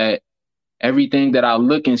special that everything that I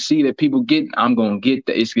look and see that people get, I'm gonna get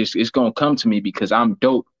that. It's gonna come to me because I'm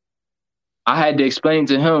dope. I had to explain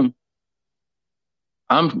to him,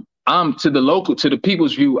 I'm to the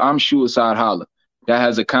people's view, I'm Shuicide Holler that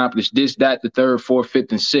has accomplished this, that, the third, fourth,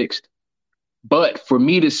 fifth, and sixth. But for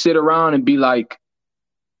me to sit around and be like,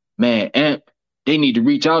 man, and they need to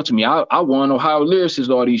reach out to me. I won Ohio lyricist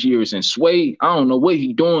all these years, and Sway, I don't know what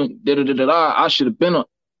he doing. Da da da da. I should have been a.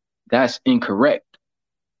 That's incorrect.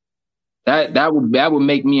 That would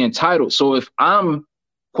make me entitled. So if I'm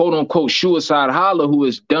quote unquote Suicide Holler who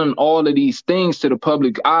has done all of these things to the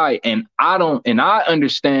public eye, and I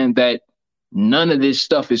understand that none of this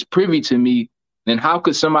stuff is privy to me, then how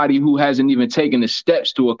could somebody who hasn't even taken the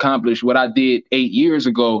steps to accomplish what I did 8 years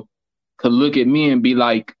ago could look at me and be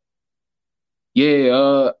like,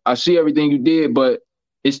 yeah, I see everything you did, but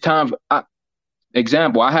it's time for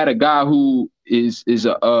example, I had a guy who is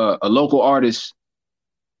a local artist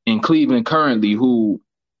in Cleveland currently who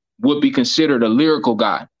would be considered a lyrical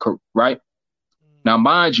guy, right? Now,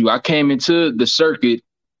 mind you, I came into the circuit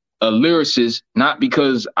a lyricist, not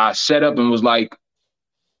because I set up and was like,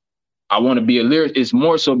 I want to be a lyricist. It's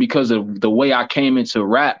more so because of the way I came into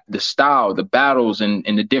rap, the style, the battles, and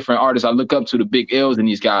the different artists I look up to, the big L's in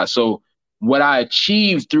these guys. So what I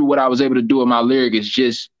achieved through what I was able to do with my lyric is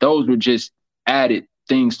just, those were just added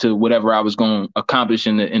things to whatever I was going to accomplish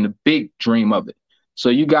in the big dream of it. So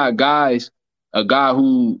you got guys, a guy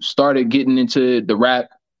who started getting into the rap,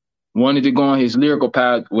 wanted to go on his lyrical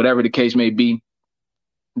path, whatever the case may be,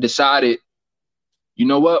 decided, you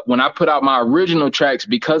know what, when I put out my original tracks,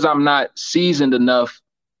 because I'm not seasoned enough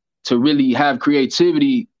to really have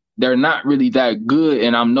creativity, they're not really that good.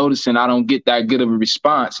 And I'm noticing I don't get that good of a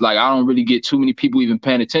response. Like, I don't really get too many people even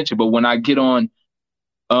paying attention. But when I get on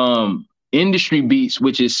industry beats,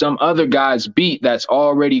 which is some other guy's beat that's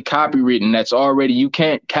already copywritten, that's already, you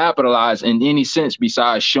can't capitalize in any sense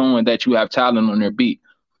besides showing that you have talent on their beat.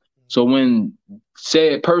 So when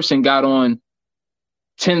said person got on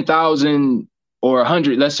 10,000 or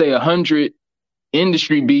 100, let's say 100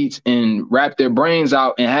 industry beats and rapped their brains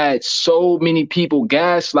out and had so many people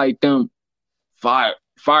gaslight them, fire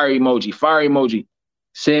emoji, fire emoji.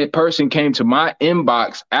 Said person came to my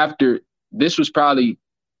inbox after, this was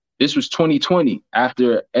 2020,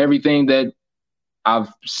 after everything that I've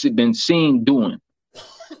been seen doing.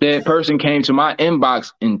 That person came to my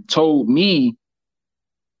inbox and told me,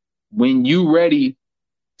 when you ready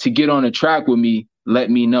to get on a track with me,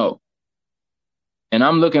 let me know. And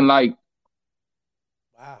I'm looking like,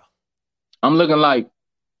 Wow. I'm looking like,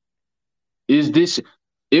 is this,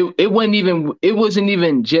 it wasn't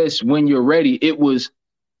even just when you're ready. It was,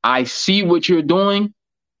 I see what you're doing.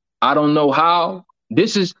 I don't know how.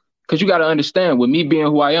 This is, because you got to understand, with me being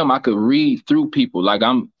who I am, I could read through people. Like,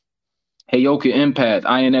 I'm Heyoka empath,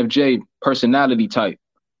 INFJ personality type.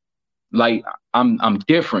 Like, I'm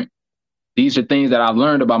different. These are things that I've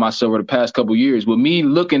learned about myself over the past couple of years. With me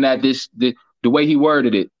looking at this, the way he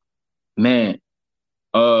worded it, man,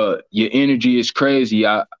 your energy is crazy.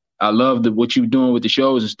 I love what you're doing with the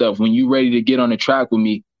shows and stuff. When you ready to get on the track with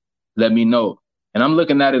me, let me know. And I'm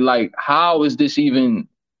looking at it like, how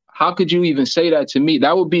could you even say that to me?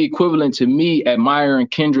 That would be equivalent to me admiring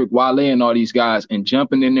Kendrick, Wale, and all these guys and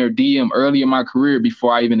jumping in their DM early in my career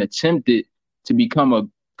before I even attempted to become a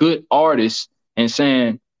good artist and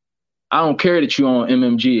saying, I don't care that you on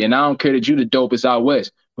MMG and I don't care that you the dopest out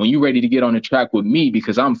west. When you ready to get on the track with me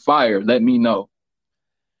because I'm fire, let me know.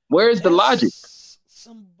 Where's the logic? That's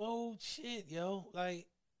some bold shit, yo. Like,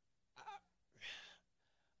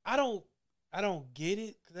 I don't get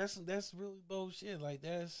it. That's really bullshit. Like,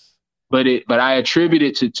 that's. But I attribute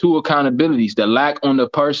it to two accountabilities: the lack on the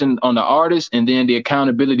person, on the artist, and then the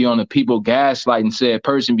accountability on the people gaslighting said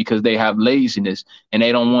person because they have laziness and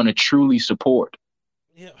they don't want to truly support.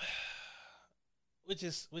 Yeah, which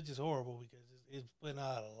is horrible, because it's putting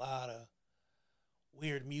out a lot of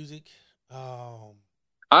weird music.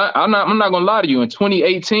 I'm not gonna lie to you. In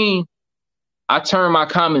 2018, I turned my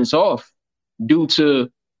comments off due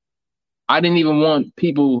to I didn't even want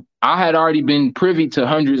people. I had already been privy to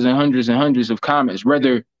hundreds and hundreds and hundreds of comments,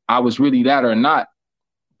 whether I was really that or not.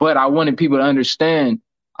 But I wanted people to understand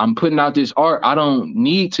I'm putting out this art. I don't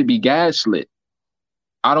need to be gaslit.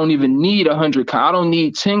 I don't even need 100. I don't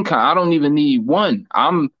need 10. I don't even need one.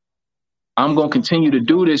 I'm It's gonna gonna come continue out to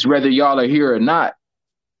do regardless. this whether y'all are here or not.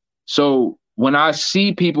 So when I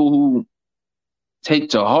see people who take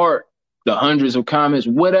to heart the hundreds of comments,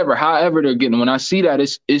 whatever, however they're getting, when I see that,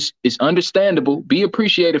 it's understandable. Be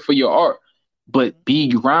appreciated for your art, but be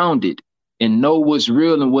grounded and know what's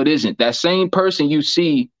real and what isn't. That same person you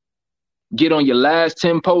see get on your last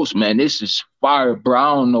 10 posts, man, this is fire, bro.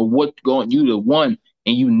 I don't know what going you the one,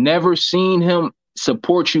 and you never seen him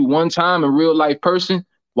support you one time in real life person.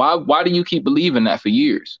 Why do you keep believing that for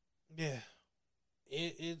years? Yeah,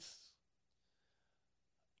 it's.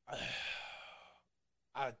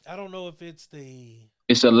 I don't know if it's the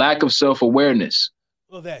It's a lack of self-awareness.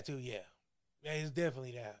 well that too. Yeah, yeah, it's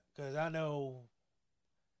definitely that because I know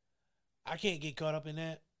I can't get caught up in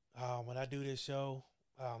that. When I do this show,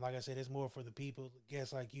 like I said, it's more for the people,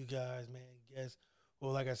 guests like you guys, man. Guests,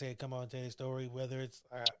 well, like I said, come on, tell the story. Whether it's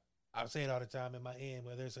I say it all the time in my end,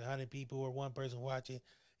 whether it's 100 people or one person watching,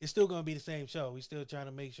 it's still going to be the same show. We're still trying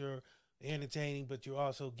to make sure they're entertaining, but you're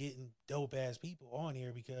also getting dope ass people on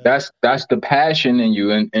here because That's the passion in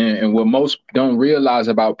you, and what most don't realize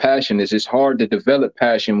about passion is it's hard to develop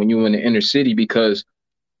passion when you're in the inner city because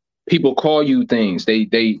people call you things. They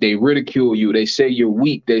ridicule you. They say you're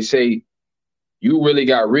weak. They say you really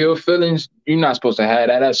got real feelings. You're not supposed to have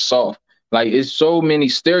that. That's soft. Like it's so many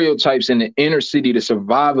stereotypes in the inner city. The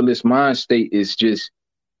survivalist mind state is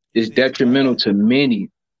it's detrimental bad. to many.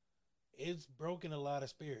 It's broken a lot of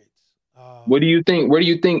spirits. What do you think? Where do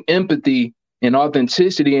you think empathy and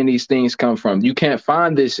authenticity in these things come from? You can't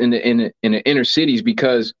find this in the inner cities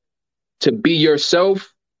because to be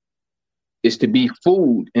yourself is It's to be hard.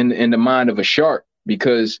 food in the mind of a shark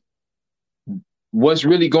because what's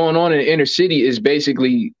really going on in the inner city is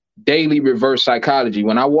basically daily reverse psychology.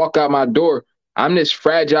 When I walk out my door, I'm this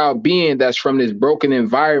fragile being that's from this broken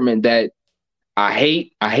environment that I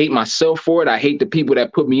hate. I hate myself for it. I hate the people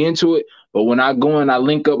that put me into it. But when I go and I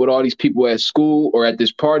link up with all these people at school or at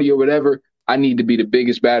this party or whatever, I need to be the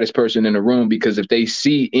biggest, baddest person in the room because if they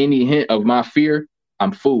see any hint of my fear,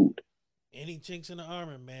 I'm food. Any chinks in the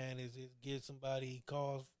armor, man, is it gives somebody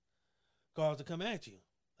calls to come at you.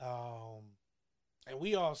 Um, and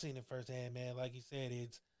we all seen it firsthand, man. Like you said,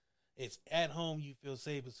 it's at home you feel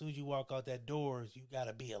safe. As soon as you walk out that doors, you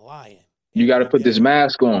gotta be a lion You got to every put this day.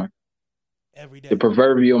 mask on, Every the day.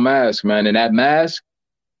 proverbial mask, man. And that mask,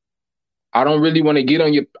 I don't really want to get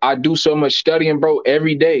on your. I do so much studying, bro,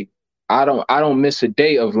 every day. I don't miss a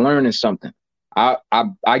day of learning something.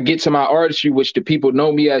 I get to my artistry, which the people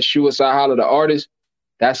know me as Shuicide Hour, the artist.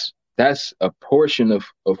 That's a portion of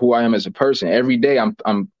who I am as a person. Every day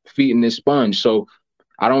I'm feeding this sponge. So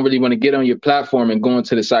I don't really want to get on your platform and go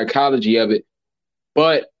into the psychology of it.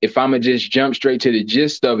 But if I'ma just jump straight to the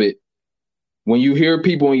gist of it, when you hear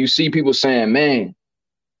people and you see people saying, man,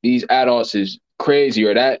 these adults is crazy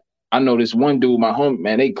or that, I know this one dude, my home,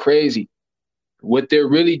 man, they crazy. What they're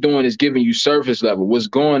really doing is giving you surface level. What's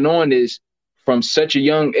going on is from such a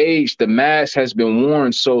young age, the mask has been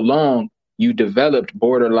worn so long, you developed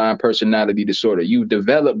borderline personality disorder. You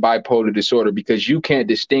developed bipolar disorder because you can't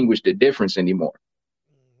distinguish the difference anymore.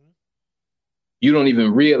 Mm-hmm. You don't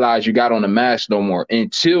even realize you got on a mask no more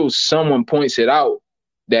until someone points it out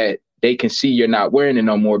that they can see you're not wearing it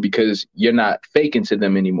no more because you're not faking to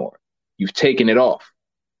them anymore. You've taken it off.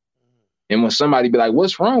 And when somebody be like,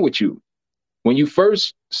 what's wrong with you? When you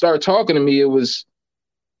first start talking to me, it was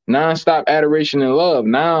nonstop adoration and love.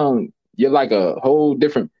 Now you're like a whole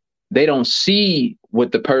different, they don't see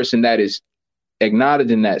what the person that is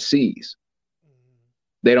acknowledging that sees. Mm-hmm.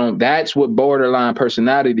 They don't, that's what borderline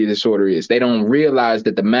personality disorder is. They don't realize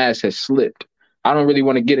that the mask has slipped. I don't really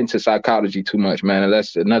want to get into psychology too much, man. And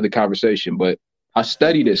that's another conversation, but I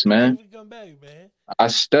study We this, can man. definitely come back, man. I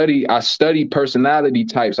study personality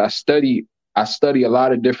types. I study a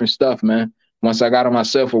lot of different stuff, man. Once I got on my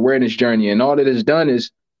self-awareness journey, and all that it's done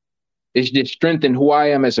is it's just strengthened who I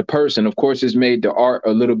am as a person. Of course, it's made the art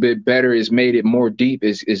a little bit better. It's made it more deep.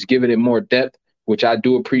 It's given it more depth, which I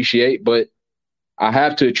do appreciate. But I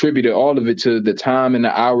have to attribute all of it to the time and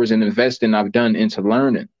the hours and investing I've done into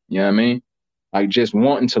learning. You know what I mean? Like just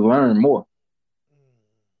wanting to learn more.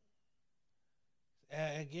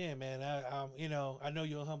 Again, man, I know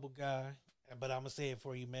you're a humble guy, but I'm gonna say it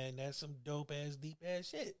for you, man. That's some dope ass, deep ass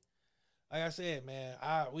shit. Like I said, man,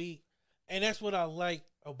 and that's what I like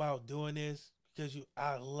about doing this because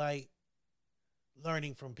I like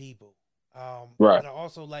learning from people. Right. But I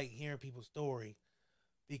also like hearing people's story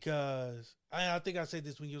because I think I said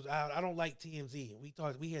this when you was out. I don't like TMZ.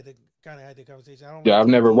 We had to kind of had the conversation. I don't Yeah, like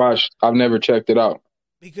TMZ I've never checked it out.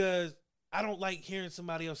 because I don't like hearing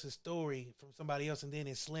somebody else's story from somebody else and then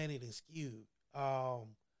it's slanted and skewed.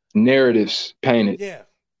 Narratives painted. Yeah,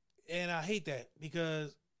 and I hate that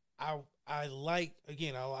because I I like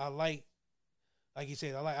again I like you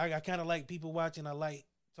said I kind of like people watching. I like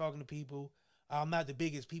talking to people. I'm not the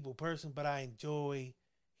biggest people person, but I enjoy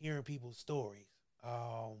hearing people's stories.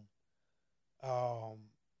 Um, um,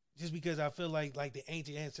 just because I feel like the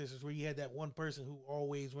ancient ancestors, where you had that one person who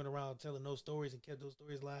always went around telling those stories and kept those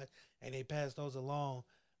stories alive, and they passed those along.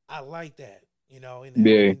 I like that. In the Yeah,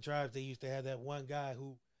 African tribes, they used to have that one guy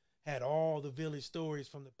who had all the village stories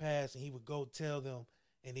from the past, and he would go tell them,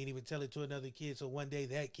 and then he would tell it to another kid. So one day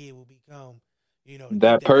that kid will become, to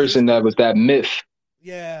keep that that person that was history. that myth.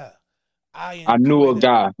 Yeah, I I knew enjoy a that.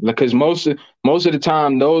 guy because most of the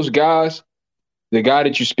time those guys, the guy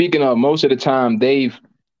that you're speaking of, most of the time they've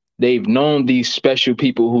known these special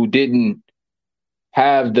people who didn't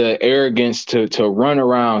have the arrogance to run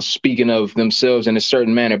around speaking of themselves in a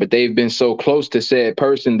certain manner, but they've been so close to said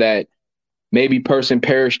person that maybe person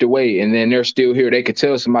perished away and then they're still here. They could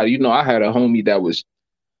tell somebody, I had a homie that was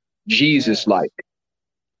Jesus Yes, like.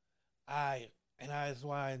 I that's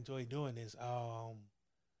why I enjoy doing this.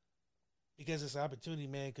 Because it's an opportunity,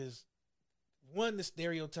 man. Because one, the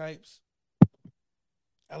stereotypes.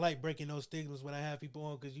 I like breaking those stigmas when I have people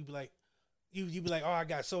on. Because you be like, you be like, oh, I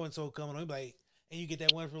got so and so coming on. You be like, and you get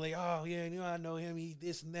that one for like, oh yeah, I know him. He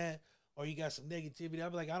this and that. Or you got some negativity. I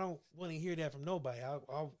be like, I don't want to hear that from nobody.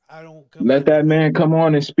 I don't come Let in with that no, man come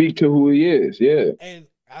on and speak to who he is. Yeah. and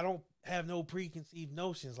I don't have no preconceived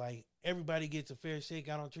notions. Like everybody gets a fair shake.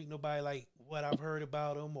 I don't treat nobody like what I've heard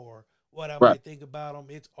about them or what I Right. might think about them.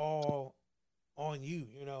 It's all on you.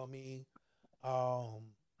 You know what I mean? Um,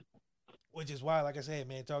 which is why, like I said,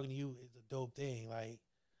 man, talking to you is a dope thing. Like,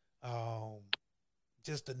 um,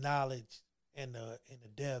 just the knowledge and the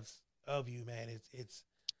depths of you, man.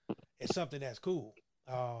 It's something that's cool.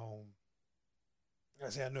 Like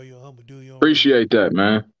I say, I know you're a humble dude. You don't really, Appreciate that,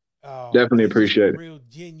 man. but Definitely it's just a appreciate it. real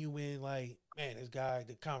genuine, like, man, this guy.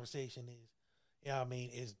 The conversation is, what I mean,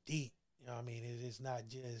 it's deep. What I mean, it's not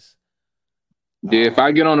just, Yeah, if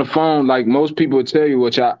I um, get on the phone, like most people would tell you,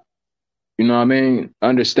 which what I mean,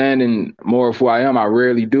 understanding more of who I am, I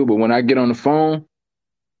rarely do. But when I get on the phone,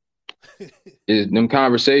 them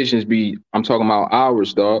conversations I'm talking about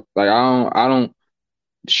hours, dog. Like I don't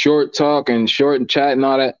short talk and short and chat and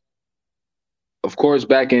all that. Of course,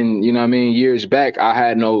 back in, what I mean, years back, I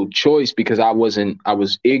had no choice because I was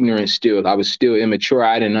ignorant still. I was still immature.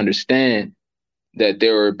 I didn't understand that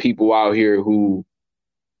there are people out here who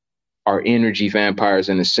are energy vampires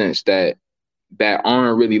in the sense that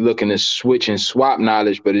aren't really looking to switch and swap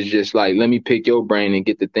knowledge, but it's just like, let me pick your brain and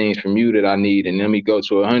get the things from you that I need, and let me go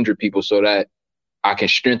to 100 people so that I can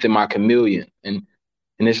strengthen my chameleon. And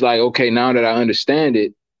it's like, okay, now that I understand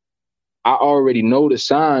it, I already know the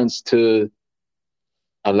signs to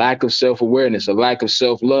a lack of self-awareness, a lack of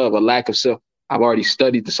self-love, a lack of self. I've already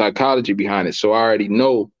studied the psychology behind it, so I already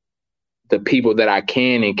know the people that I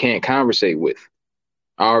can and can't conversate with.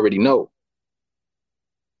 I already know,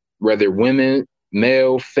 whether right, women,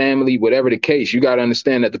 male, family, whatever the case. You got to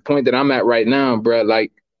understand at the point that I'm at right now, bro.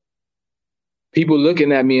 Like people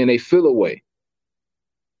looking at me and they feel away,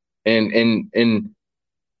 and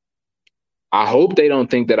I hope they don't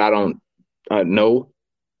think that I don't know,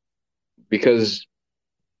 because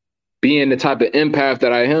being the type of empath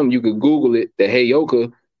that I am, you could Google it. The Hey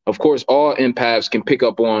Yoka, of course, all empaths can pick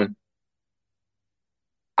up on.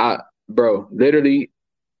 I, bro, literally,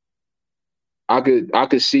 I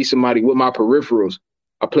could see somebody with my peripherals.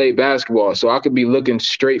 I played basketball, so I could be looking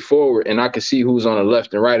straight forward and I could see who's on the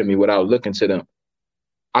left and right of me without looking to them.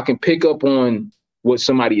 I can pick up on what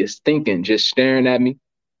somebody is thinking just staring at me.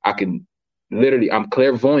 I can literally, I'm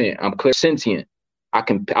clairvoyant, I'm clairsentient.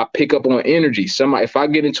 I pick up on energy. Somebody, if I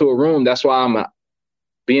get into a room, that's why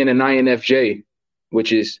being an INFJ,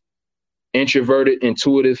 which is introverted,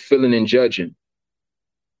 intuitive, feeling, and judging.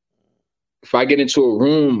 If I get into a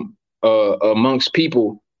room amongst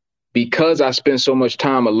people, because I spend so much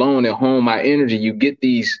time alone at home, my energy, you get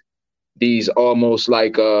these almost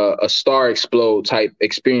like a star explode type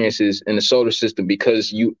experiences in the solar system,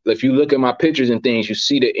 because if you look at my pictures and things, you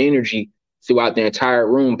see the energy throughout the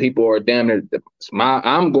entire room. People are damn near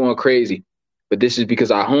I'm going crazy, but this is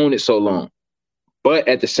because I honed it so long. But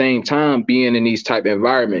at the same time, being in these type of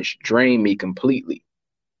environments drain me completely,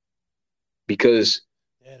 because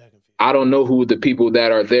that I can feel. I don't know who the people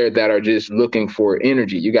that are there that are just looking for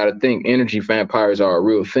energy. You got to think energy vampires are a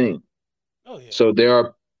real thing. Oh yeah. So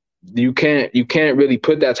you can't really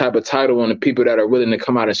put that type of title on the people that are willing to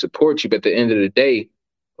come out and support you. But at the end of the day,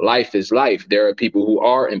 life is life. There are people who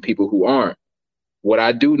are and people who aren't. What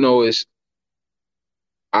I do know is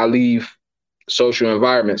I leave social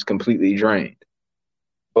environments completely drained.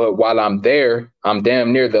 But while I'm there, I'm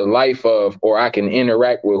damn near the life of, or I can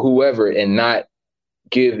interact with whoever and not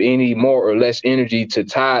give any more or less energy to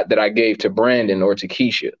Todd that I gave to Brandon or to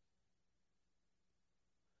Keisha.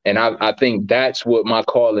 And I think that's what my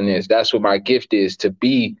calling is. That's what my gift is, to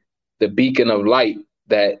be the beacon of light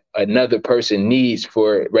that another person needs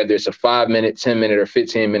for whether it's a 5-minute, 10-minute, or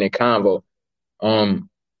 15-minute convo. And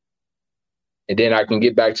then I can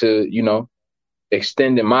get back to,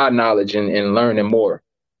 extending my knowledge and learning more.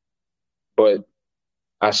 But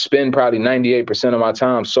I spend probably 98% of my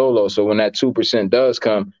time solo. So when that 2% does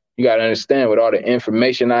come, you got to understand, with all the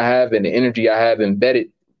information I have and the energy I have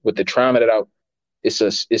embedded with the trauma that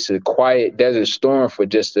it's a quiet desert storm for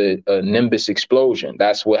just a nimbus explosion.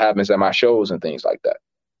 That's what happens at my shows and things like that.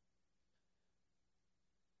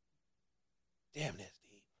 Damn,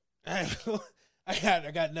 that's deep.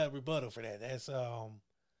 I got nothing rebuttal for that. That's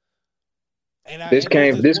This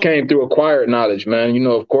came through acquired knowledge, man.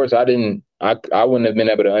 Of course I wouldn't have been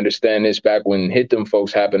able to understand this back when Hit Them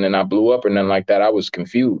Folks happened and I blew up or nothing like that. I was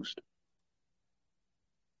confused.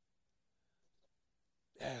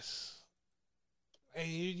 Yes. Hey,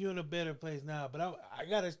 you're in a better place now, but I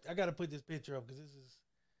gotta put this picture up because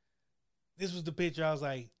this was the picture. I was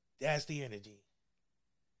like, that's the energy.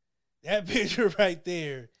 That picture right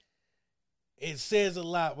there, it says a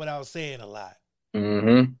lot without saying a lot.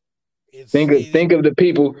 Mm-hmm. Think of the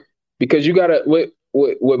people, because you gotta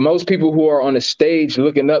what most people who are on the stage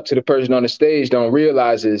looking up to the person on the stage don't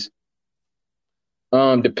realize is,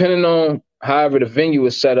 depending on however the venue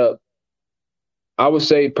is set up, I would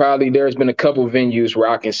say probably there's been a couple venues where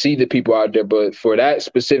I can see the people out there, but for that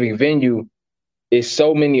specific venue, it's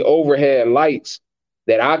so many overhead lights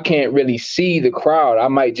that I can't really see the crowd. I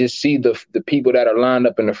might just see the people that are lined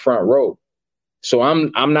up in the front row. So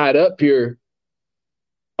I'm not up here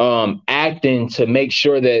acting to make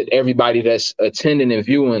sure that everybody that's attending and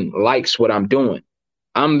viewing likes what I'm doing.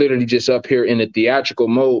 I'm literally just up here in the theatrical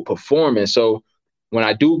mode performing. So when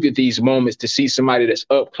I do get these moments to see somebody that's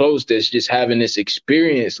up close, that's just having this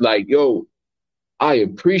experience, like, yo, I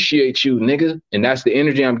appreciate you, nigga. And that's the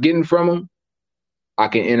energy I'm getting from them. I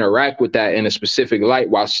can interact with that in a specific light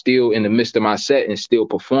while still in the midst of my set and still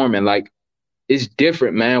performing. Like, it's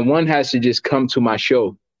different, man. One has to just come to my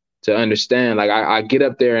show to understand. Like, I get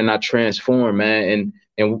up there and I transform, man.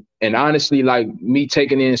 And honestly, like, me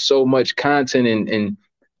taking in so much content and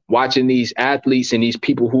watching these athletes and these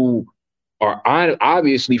people who are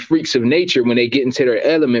obviously freaks of nature when they get into their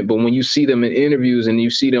element, but when you see them in interviews and you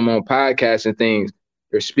see them on podcasts and things,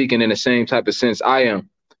 they're speaking in the same type of sense I am.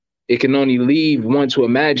 It can only leave one to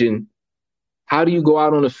imagine, how do you go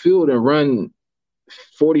out on the field and run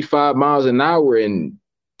 45 miles an hour and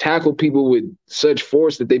tackle people with such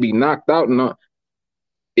force that they be knocked out? And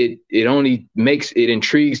it only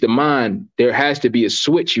intrigues the mind. There has to be a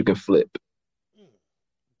switch you can flip.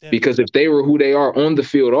 Because if they were who they are on the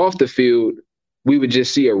field, off the field, we would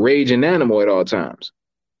just see a raging animal at all times.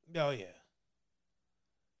 Oh yeah,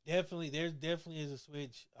 definitely. There definitely is a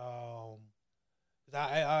switch.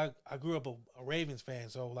 I grew up a Ravens fan,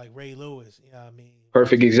 so like Ray Lewis, you know what I mean.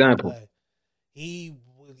 Perfect example. He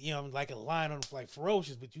was, like a lion on like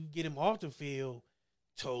ferocious, but you get him off the field,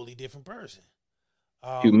 totally different person.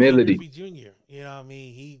 Humility. Ken Griffey Jr., you know what I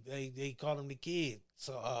mean. They called him the kid.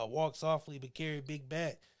 So walk softly but carry a big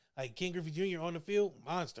bat. Like Ken Griffey Jr. on the field,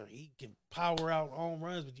 monster. He can power out home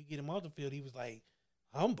runs, but you get him off the field, he was like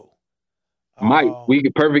humble. Mike,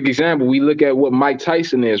 perfect example. We look at what Mike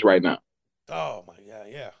Tyson is right now. Oh my God,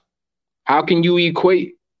 yeah. How can you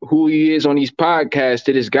equate who he is on these podcasts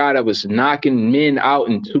to this guy that was knocking men out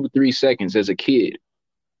in 2-3 seconds as a kid?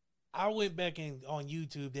 I went back on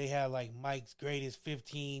YouTube. They had like Mike's greatest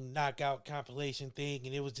 15 knockout compilation thing,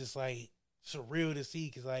 and it was just like surreal to see,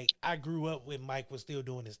 because like I grew up when Mike was still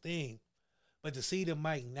doing his thing, but to see the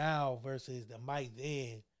Mike now versus the Mike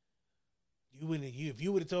then, if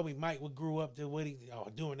you would have told me Mike would grew up to what he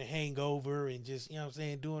doing the Hangover and just what I'm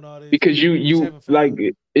saying, doing all this, because you like,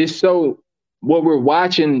 it's so, what we're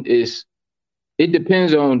watching is, it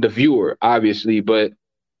depends on the viewer obviously, but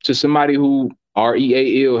to somebody who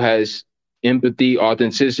REAL has empathy,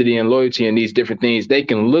 authenticity, and loyalty, and these different things, they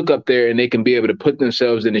can look up there and they can be able to put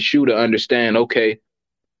themselves in the shoe to understand, okay,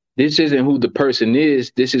 this isn't who the person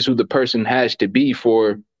is. This is who the person has to be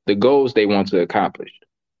for the goals they want to accomplish.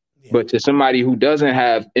 Yeah. But to somebody who doesn't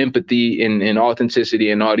have empathy and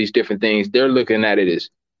authenticity and all these different things, they're looking at it as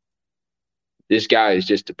this guy is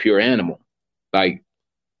just a pure animal. Like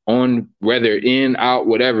on whether in, out,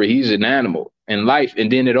 whatever, he's an animal in life.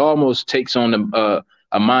 And then it almost takes on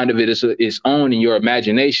a mind of its own in your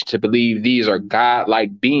imagination to believe these are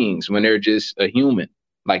God-like beings when they're just a human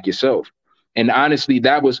like yourself. And honestly,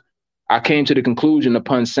 I came to the conclusion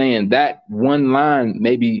upon saying that one line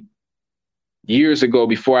maybe years ago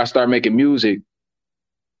before I started making music.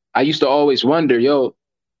 I used to always wonder, yo,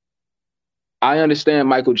 I understand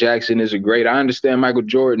Michael Jackson is a great. I understand Michael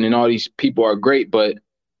Jordan and all these people are great, but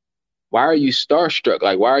why are you starstruck?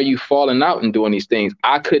 Like, why are you falling out and doing these things?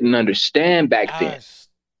 I couldn't understand back then. I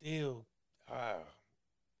still,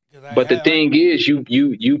 because But the thing is,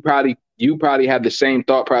 you probably have the same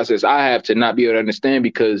thought process I have to not be able to understand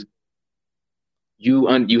because you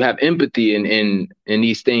have empathy in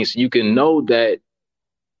these things. You can know that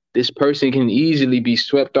this person can easily be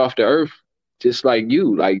swept off the earth just like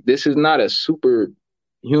you. Like this is not a super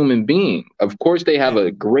human being. Of course, they have yeah,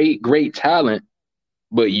 a great talent,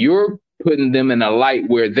 but you're putting them in a light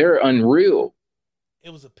where they're unreal. it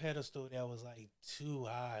was a pedestal that was like too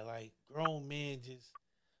high. Like grown men just,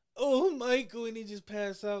 oh Michael, and he just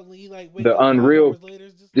pass out and he like wake The up 5 hours unreal. later.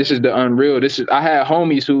 It's just This is like, the unreal. This is. I had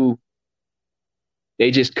homies who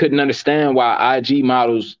they just couldn't understand why IG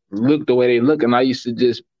models look the way they look, and I used to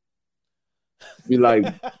just be like,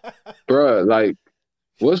 bruh, like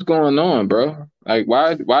what's going on, bro? Like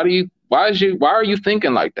why are you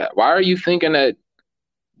thinking like that? Why are you thinking that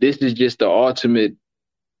this is just the ultimate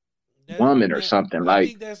that woman or man, something? I Like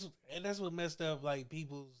think that's what messed up like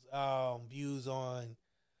people's views on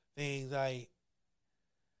things like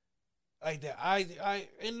that. I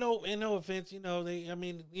and no offense, they I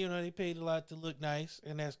mean they paid a lot to look nice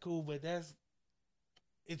and that's cool, but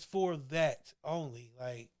it's for that only.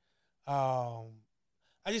 Like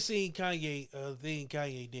I just seen Kanye thing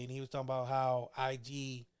Kanye did, and he was talking about how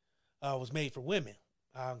IG was made for women.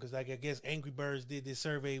 Because like I guess Angry Birds did this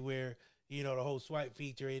survey where the whole swipe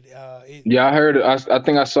feature yeah, I heard. I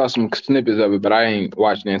think I saw some snippets of it, but I ain't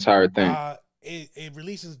watched the entire thing. It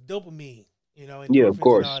releases dopamine, Yeah, of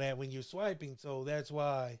endorphins and all course. that when you're swiping. So that's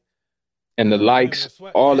why And the women likes, are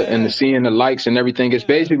swipe. and the Yeah, seeing the likes and everything. It's yeah.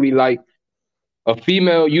 basically like a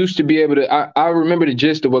female used to be able to. I remember the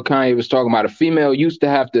gist of what Kanye was talking about. A female used to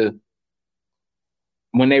have to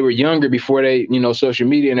when they were younger, before they, social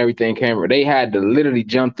media and everything came, they had to literally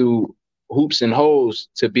jump through hoops and holes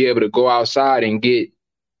to be able to go outside and get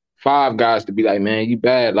five guys to be like, man, you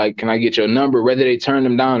bad. Like, can I get your number? Whether they turn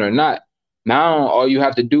them down or not. Now, all you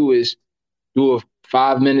have to do is do a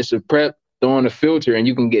 5 minutes of prep, throw in a filter, and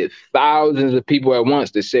you can get thousands of people at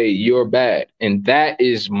once to say you're bad. And that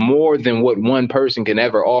is more than what one person can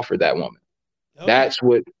ever offer that woman. Oh yeah. That's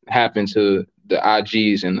what happened to the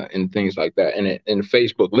IGs and things like that. And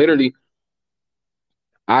Facebook, literally,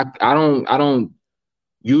 I don't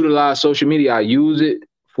utilize social media. I use it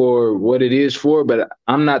for what it is for, but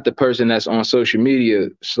I'm not the person that's on social media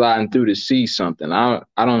sliding through to see something. I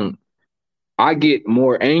don't I get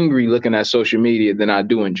more angry looking at social media than I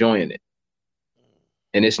do enjoying it.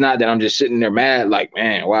 And it's not that I'm just sitting there mad, like,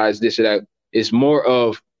 man, why is this or that? It's more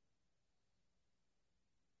of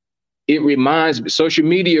social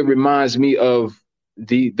media reminds me of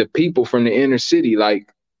the people from the inner city.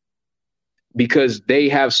 Like because they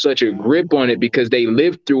have such a grip on it Oh, because they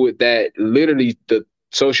lived through it that literally the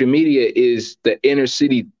social media is the inner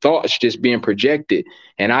city thoughts just being projected,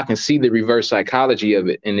 and I can see the reverse psychology of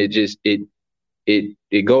it, and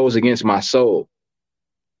it goes against my soul,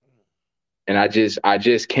 and I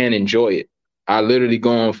just can't enjoy it. I literally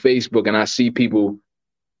go on Facebook and I see people,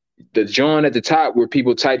 the join at the top where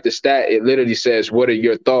people type the stat, it literally says, what are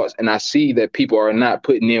your thoughts? And I see that people are not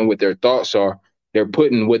putting in what their thoughts are. They're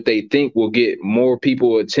putting what they think will get more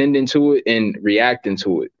people attending to it and reacting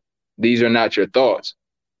to it. These are not your thoughts.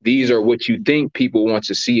 These yeah. are what you think people want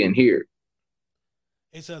to see and hear.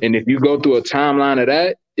 It's other And if you people's go through a thoughts. timeline of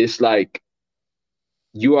that, it's like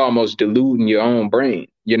you almost deluding your own brain.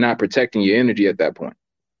 You're not protecting your energy at that point.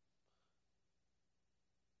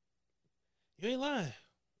 You ain't lying.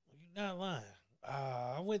 You're not lying.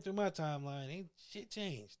 I went through my timeline. Ain't shit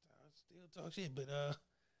changed. I still talk shit, but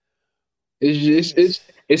It's just it's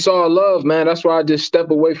it's all love, man. That's why I just step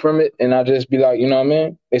away from it and I just be like, you know what I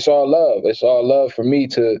mean? It's all love. It's all love for me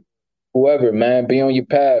to whoever, man, be on your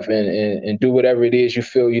path and do whatever it is you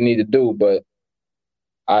feel you need to do. But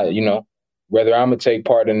whether I'm gonna take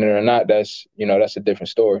part in it or not, that's a different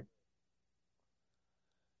story.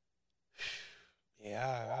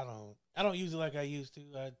 yeah. I don't use it like I used to.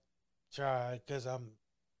 I try because I'm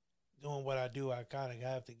doing what I do, I kind of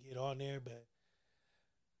have to get on there. But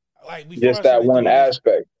like before Just I that started one doing this,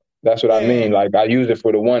 aspect. That's what I yeah, mean. Like I use it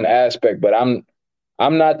for the one aspect, but I'm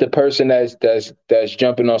not the person that's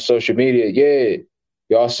jumping on social media. Yeah,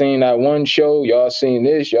 y'all seen that one show? Y'all seen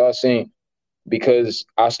this? Y'all seen, because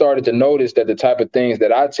I started to notice that the type of things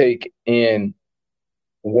that I take in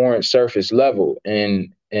warrant surface level,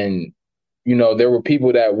 and there were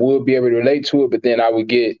people that would be able to relate to it, but then I would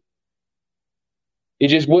get, it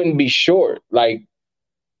just wouldn't be short. Like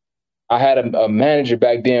I had a manager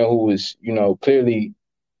back then who was, clearly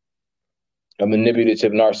a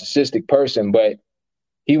manipulative, narcissistic person, but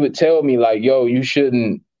he would tell me like, "Yo, you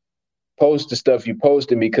shouldn't post the stuff you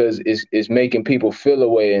posting because it's making people feel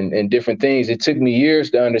away and different things." It took me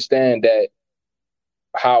years to understand that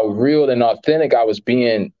how real and authentic I was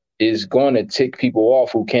being is going to tick people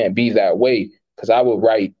off who can't be that way. Because I would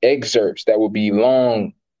write excerpts that would be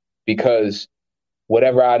long because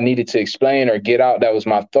whatever I needed to explain or get out, that was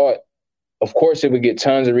my thought. Of course, it would get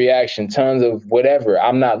tons of reaction, tons of whatever.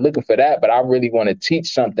 I'm not looking for that, but I really want to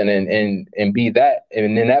teach something and be that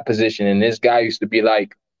and in that position. And this guy used to be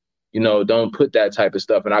like, don't put that type of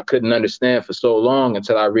stuff. And I couldn't understand for so long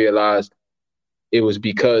until I realized it was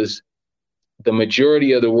because the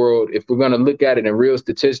majority of the world, if we're going to look at it in a real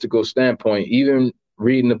statistical standpoint, even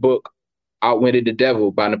reading the book Outwitted the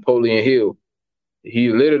Devil by Napoleon Hill, he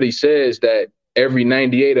literally says that every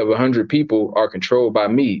 98 of 100 people are controlled by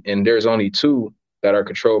me, and there's only 2 that are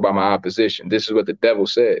controlled by my opposition. This is what the devil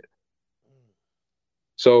said.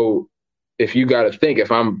 So if you got to think, if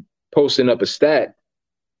I'm posting up a stat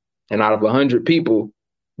and out of 100 people,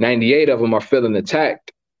 98 of them are feeling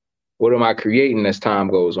attacked, what am I creating as time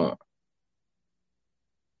goes on?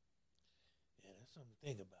 yeah, that's something to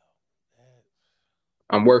think about.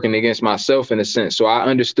 That, I'm working against myself in a sense. So I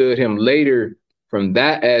understood him later from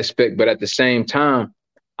that aspect, but at the same time,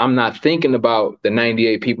 I'm not thinking about the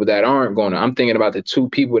 98 people that aren't going to. I'm thinking about the 2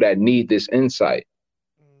 people that need this insight.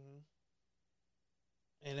 mm-hmm.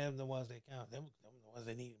 And them the ones that count. Them the ones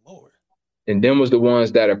that need more. And them was the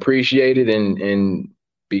ones that appreciated and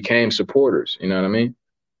became supporters. You know what I mean?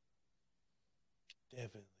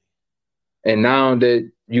 Definitely. And now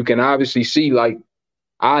that you can obviously see, like,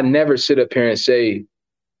 I never sit up here and say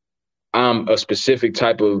I'm a specific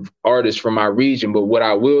type of artist from my region, but what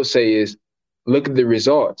I will say is look at the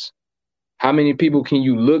results. How many people can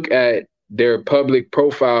you look at their public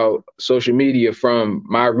profile social media from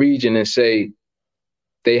my region and say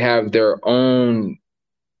they have their own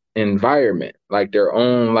environment, like their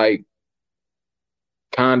own, like,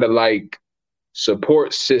 kind of like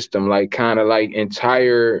support system, like kind of like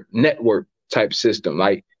entire network type system?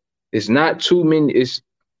 Like it's not too many.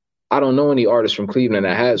 I don't know any artist from Cleveland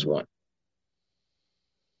that has one.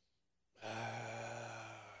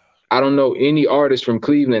 I don't know any artist from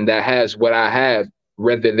Cleveland that has what I have,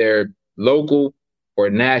 whether they're local or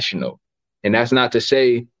national. And that's not to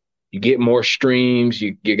say you get more streams,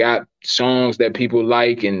 you got songs that people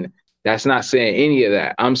like, and that's not saying any of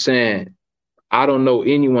that. I'm saying I don't know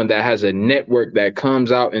anyone that has a network that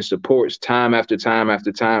comes out and supports time after time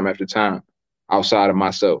after time after time outside of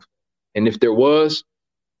myself. And if there was,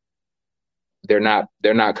 they're not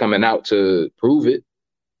coming out to prove it.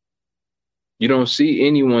 You don't see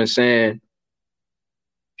anyone saying,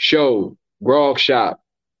 show, grog shop,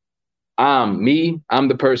 I'm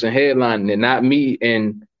the person headlining and not me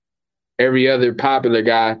and every other popular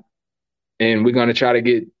guy. And we're going to try to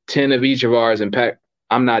get 10 of each of ours and pack.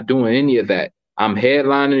 I'm not doing any of that. I'm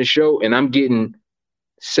headlining the show and I'm getting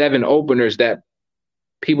 7 openers that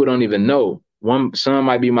people don't even know. Some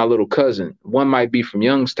might be my little cousin. One might be from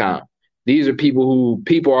Youngstown. These are people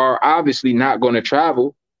are obviously not going to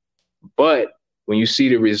travel, but when you see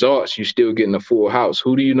the results, you still getting a full house.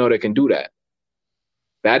 Who do you know that can do that?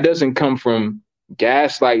 That doesn't come from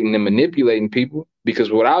gaslighting and manipulating people,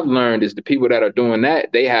 because what I've learned is the people that are doing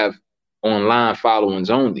that, they have online followings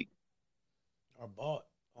only. Or bought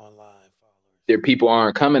online followers. Their people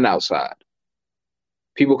aren't coming outside.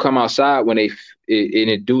 People come outside when it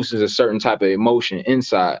induces a certain type of emotion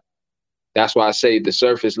inside. That's why I say the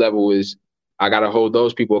surface level is, I got to hold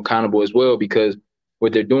those people accountable as well, because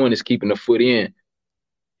what they're doing is keeping the foot in.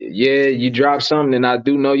 Yeah, you drop something and I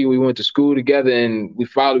do know you. We went to school together and we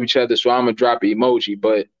follow each other. So I'm going to drop an emoji,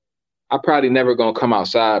 but I probably never going to come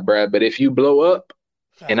outside, Brad. But if you blow up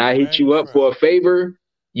and I hit you up for a favor,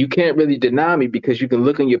 you can't really deny me, because you can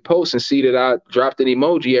look in your post and see that I dropped an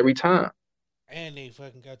emoji every time. And they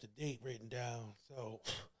fucking got the date written down. So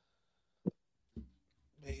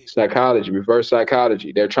psychology, reverse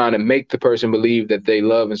psychology. They're trying to make the person believe that they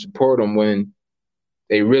love and support them when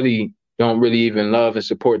they really don't really even love and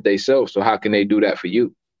support themselves. So how can they do that for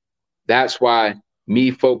you? That's why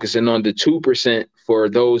me focusing on the 2% for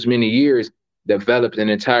those many years developed an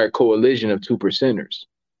entire coalition of 2%ers.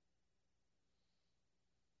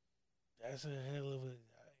 That's a hell of a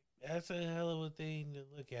that's a hell of a thing to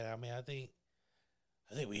look at. I mean, I think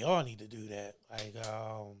we all need to do that. Like,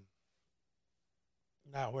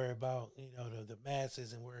 not worry about the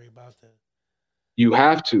masses and worry about You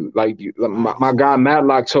have to the my guy minuses.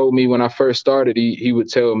 Matlock told me when I first started. He would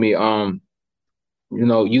tell me, he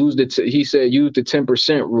said use the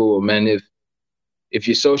 10% rule, man. If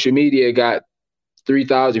your social media got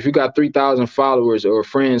 3,000, if you got 3,000 followers or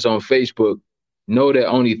friends on Facebook, know that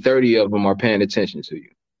only 30 of them are paying attention to you.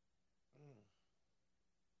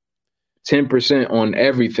 10% on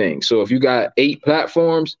everything. So if you got 8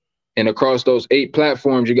 platforms and across those 8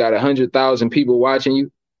 platforms, you got 100,000 people watching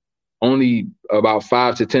you, only about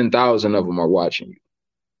 5 to 10,000 of them are watching you.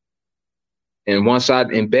 And once I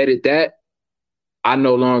embedded that, I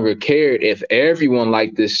no longer cared if everyone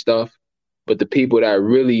liked this stuff, but the people that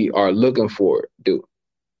really are looking for it do.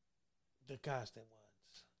 The constant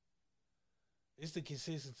ones. It's the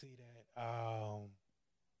consistency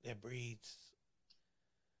that breeds.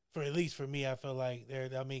 For at least for me, I feel like there.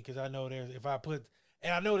 I mean, because I know there's if I put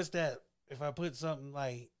and I noticed that if I put something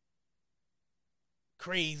like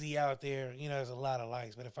crazy out there, there's a lot of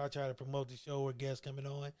likes. But if I try to promote the show or guests coming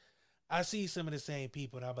on, I see some of the same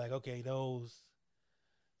people, and I'm like, okay, those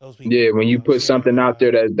people, Yeah, when you put share something out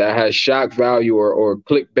there that has shock value or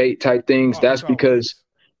clickbait type things, oh, it's always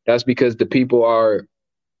that's because the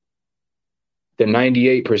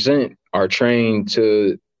 98% are trained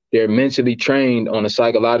to, they're mentally trained on a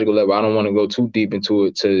psychological level. I don't want to go too deep into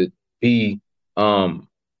it, to be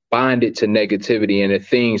bonded to negativity and the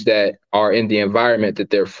things that are in the environment that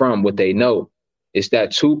they're from, what they know. It's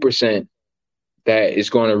that 2% that is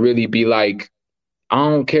going to really be like, I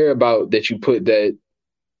don't care about that you put that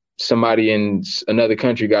somebody in another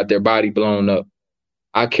country got their body blown up.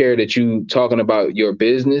 I care that you talking about your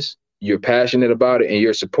business, you're passionate about it, and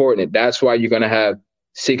you're supporting it. That's why you're gonna have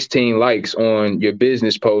 16 likes on your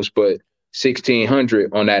business post, but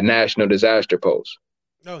 1,600 on that national disaster post.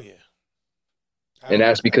 oh yeah. And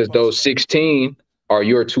that's I because posted those that before. 16 are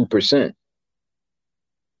your 2%.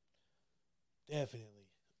 Definitely.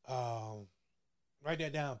 Write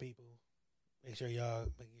that down, people. Make sure y'all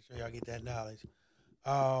get that knowledge.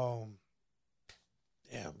 Um,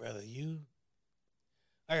 damn, brother,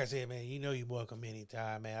 like I said, man, you're welcome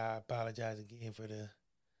anytime, man. I apologize again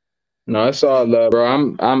No, it's for all the. love,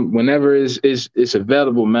 bro. I'm whenever it's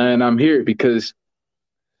available, man. I'm here because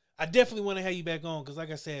I definitely want to have you back on because,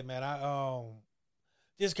 like I said, man,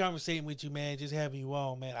 just conversating with you, man, just having you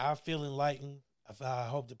on, man. I feel enlightened. I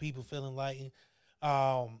hope the people feel enlightened.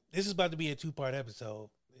 This is about to be a 2-part episode.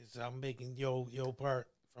 I'm making your part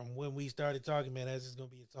from when we started talking, man. This is gonna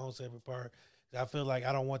be its own separate part. I feel like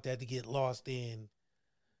I don't want that to get lost in,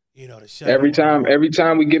 the every shuffle. I time want. every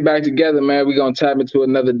time we get back together, man, we're gonna tap into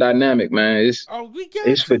another dynamic, man. Oh, we got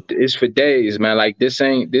to. It's for days, man. Like We got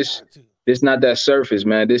to. this not that surface,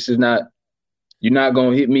 man. This is not, you're not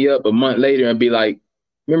gonna hit me up a month later and be like,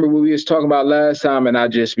 remember what we was talking about last time? And I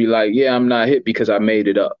just be like, yeah, I'm not hit because I made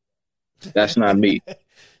it up. That's not me.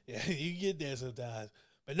 Yeah, you get there sometimes.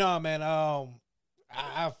 But no, man,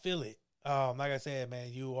 I feel it. Like I said,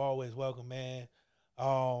 man, you always welcome, man.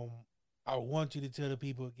 I want you to tell the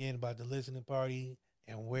people again about the listening party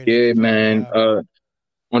and where they can Yeah, find man. out.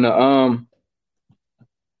 On the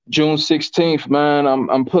June 16th, man,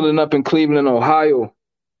 I'm pulling up in Cleveland, Ohio.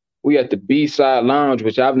 We at the B-side lounge,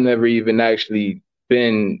 which I've never even actually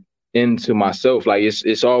been into myself. Like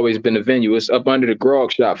it's always been a venue. It's up under the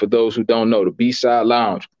grog shop for those who don't know, the B-side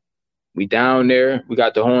lounge. We down there. We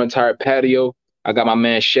got the whole entire patio. I got my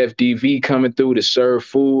man Chef DV coming through to serve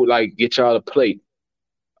food, like get y'all a plate.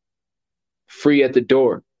 Free at the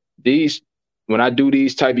door. These, when I do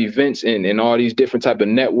these type events and all these different type of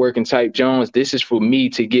networking type Jones, this is for me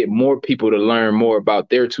to get more people to learn more about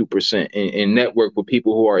their 2% and network with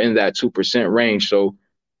people who are in that 2% range. So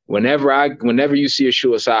whenever you see a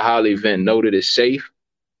Shuicide Hour event, know that it's safe.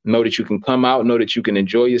 Know that you can come out, know that you can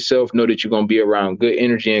enjoy yourself, know that you're gonna be around good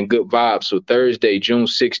energy and good vibes. So Thursday, June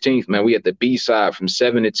 16th, man, we at the B side from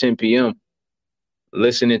 7 to 10 p.m.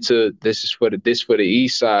 Listening to this for the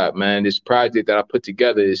East Side, man. This project that I put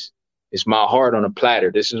together is my heart on a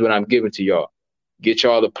platter. This is what I'm giving to y'all. Get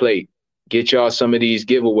y'all the plate. Get y'all some of these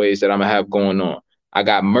giveaways that I'm gonna have going on. I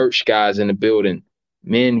got merch guys in the building,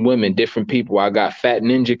 men, women, different people. I got Fat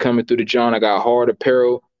Ninja coming through the joint. I got Hard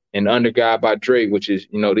Apparel and Under God by Dre, which is,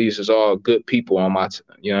 these is all good people on my,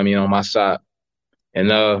 on my side.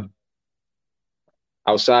 And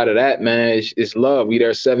outside of that, man, it's love. We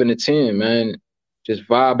there 7 to 10, man. just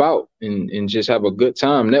vibe out and just have a good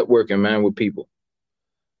time networking, man, with people.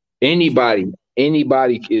 So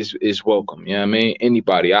Anybody is welcome. You know what I mean?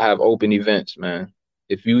 Anybody. I have open events, man.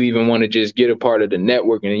 If you even want to just get a part of the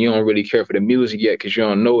networking and you don't really care for the music yet because you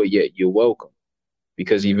don't know it yet, you're welcome.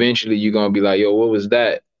 Because eventually you're gonna be like, yo, what was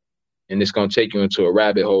that? And it's gonna take you into a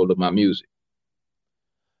rabbit hole of my music.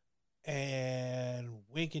 and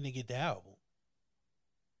when can they get the album?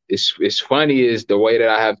 It's funny is the way that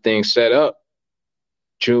I have things set up.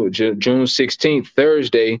 June 16th,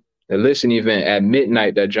 Thursday, the listening event at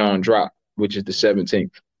midnight that John dropped, which is the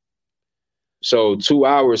 17th. So 2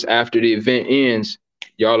 hours after the event ends,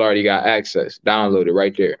 y'all already got access. Download it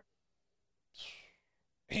right there.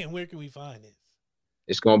 And where can we find this?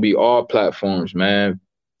 It's gonna be all platforms, man.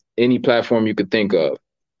 Any platform you could think of.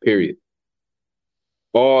 Period.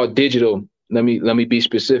 All digital. Let me be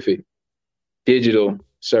specific. Digital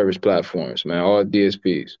service platforms, man. All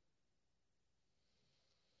DSPs.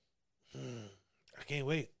 I can't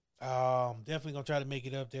wait. Definitely gonna try to make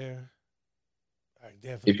it up there. I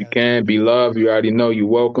definitely If you gotta try to can, make be it up loved. there. You already know you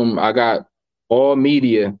welcome. I got all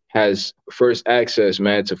media has first access,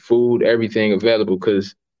 man, to food, everything available.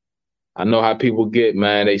 Cause I know how people get,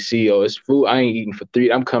 man. They see, oh, it's food. I ain't eating for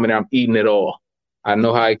three. I'm coming out, I'm eating it all. I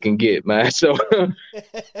know how it can get, man. So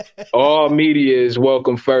all media is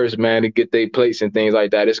welcome first, man, to get their plates and things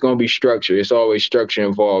like that. It's gonna be structure. It's always structure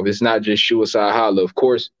involved. It's not just Shuicide Holler. Of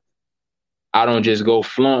course, I don't just go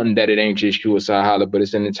flaunting that it ain't just Shuicide Holler, but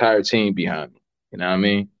it's an entire team behind me. You know what I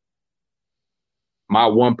mean? My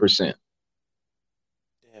 1%.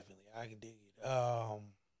 Definitely, I can dig it.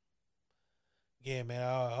 Yeah, man,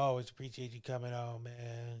 I always appreciate you coming on,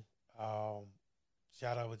 man. Um,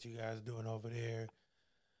 Shout out what you guys doing over there.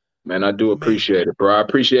 Man, I It's do amazing. appreciate it, bro. I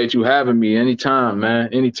appreciate you having me anytime,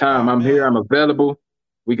 man. Anytime Oh I'm here, man, I'm available.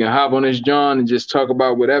 We can hop on this John and just talk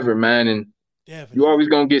about whatever, man. And you definitely. always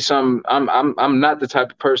gonna get some. I'm not the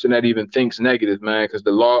type of person that even thinks negative, man, because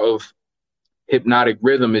the law of hypnotic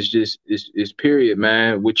rhythm is just is period,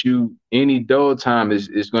 man. With you, any dull time is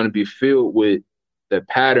gonna be filled with the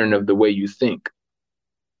pattern of the way you think.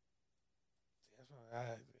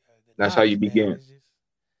 That's what the That's how you knowledge, man. begin. It's just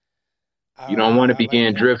You don't want to I like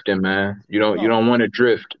begin that. drifting, man. You Oh don't want no, to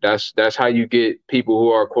drift. That's how you get people who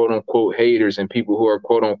are quote unquote haters and people who are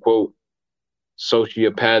quote unquote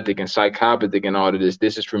sociopathic and psychopathic and all of this.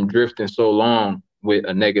 This is from drifting so long with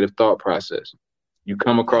a negative thought process. You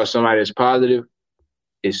come across definitely. somebody that's positive,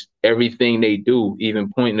 it's everything they do,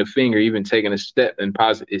 even pointing a finger, even taking a step in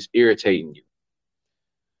positive, is irritating you.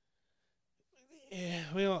 Yeah,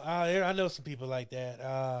 well, I know some people like that.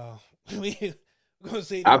 We we're gonna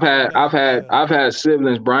say them for the last. I've had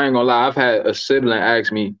siblings, Brian gonna lie, I've had a sibling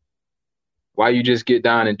ask me, why you just get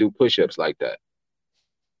down and do push-ups like that?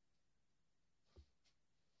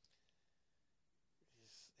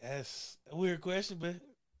 That's a weird question, but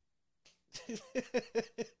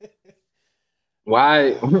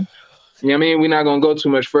Why? uh, You know what I mean? We're not gonna go too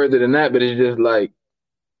much further than that, but it's just like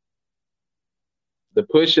the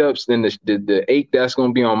push-ups and the ache that's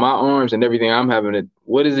gonna be on my arms and everything I'm having to,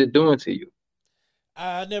 what is it doing to you?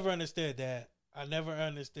 I never understood that. I never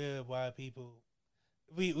understood why people.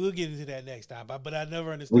 We'll get into that next time, but I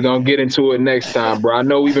never We're understood gonna that. get into it next time, bro. I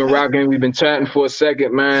know we've been rocking, we've been chatting for a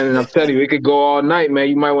second, man, and I'm telling you, it could go all night, man.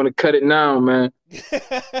 You might want to cut it now, man.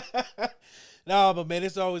 No, but man,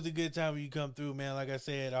 it's always a good time when you come through, man. Like I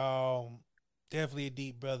said, definitely a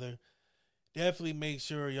deep brother. Definitely make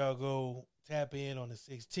sure y'all go tap in on the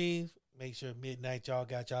 16th. Make sure midnight y'all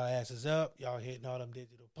got y'all asses up. Y'all hitting all them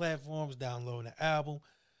digital platforms, downloading the album.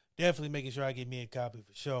 Definitely making sure I get me a copy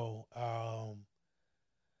for sure. I'm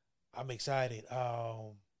excited.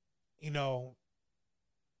 You know,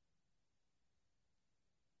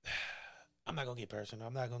 I'm not gonna get personal.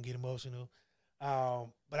 I'm not gonna get emotional.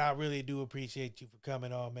 But I really do appreciate you for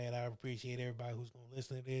coming on, man. I appreciate everybody who's gonna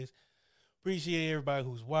listen to this. Appreciate everybody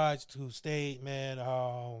who's watched, who stayed, man.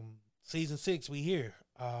 Season 6, we here.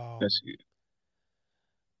 That's it.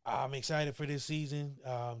 I'm excited for this season.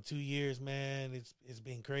 2 years, man. It's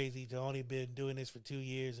been crazy to only been doing this for 2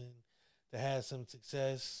 years and to have some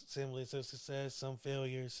success, semblance of success, some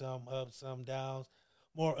failures, some ups, some downs,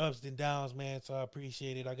 more ups than downs, man. So I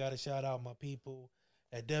appreciate it. I got to shout out my people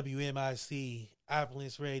at WMIC,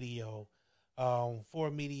 Opulence Radio, For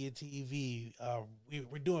Media TV.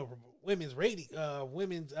 We're doing women's radio,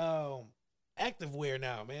 women's activewear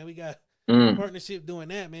now, man. We got Mm. partnership doing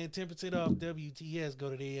that, man. 10% off WTS.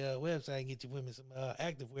 Go to their website and get your women some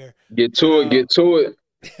activewear. Get But to it, get to it.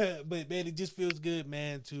 but man, it just feels good,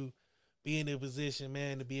 man, to be in a position,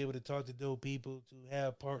 man, to be able to talk to dope people, to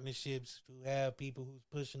have partnerships, to have people who's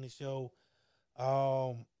pushing the show.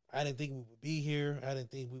 I didn't think we would be here. I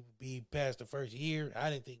didn't think we would be past the first year. I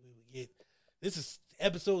didn't think we would get. This is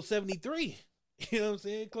episode 73. You know what I'm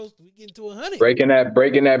saying? Close to we getting to 100. Breaking that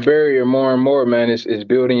barrier more and more, man. Is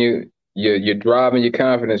building your drive and your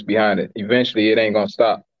confidence behind it. Eventually, it ain't gonna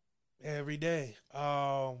stop. Every day.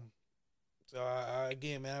 So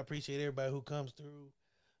again, man, I appreciate everybody who comes through.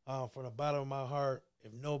 From the bottom of my heart.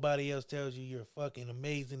 If nobody else tells you you're fucking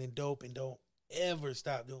amazing and dope, and don't ever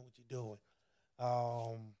stop doing what you're doing.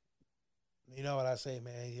 You know what I say,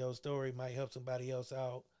 man. Your story might help somebody else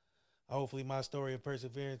out. Hopefully my story of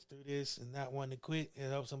perseverance through this and not wanting to quit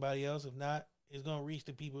and help somebody else. If not, it's going to reach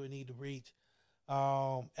the people it need to reach.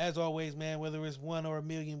 As always, man, whether it's 1 or 1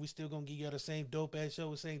 million, we still going to give y'all the same dope-ass show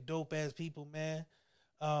with same dope-ass people, man.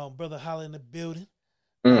 Brother Holla in the building.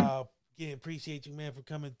 Again, appreciate you, man, for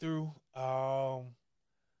coming through. I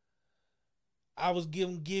was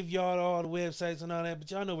give y'all all the websites and all that,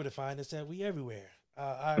 but y'all know where to find us at. We everywhere.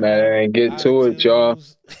 Man, get to it, y'all.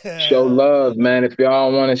 Show love, man. If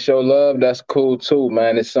y'all want to show love, that's cool too,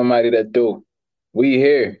 man. It's somebody that do. We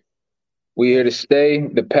here. We here to stay.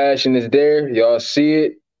 The passion is there. Y'all see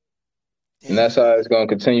it. And that's how it's going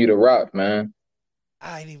to continue to rock, man.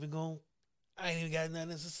 I ain't even got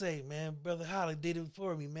nothing else to say, man. Brother Holly did it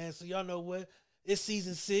for me, man. So y'all know what? It's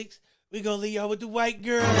season 6. We're going to leave y'all with the white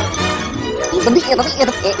girl.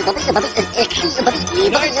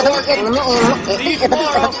 See you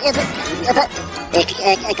tomorrow.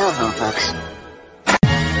 Go home, folks.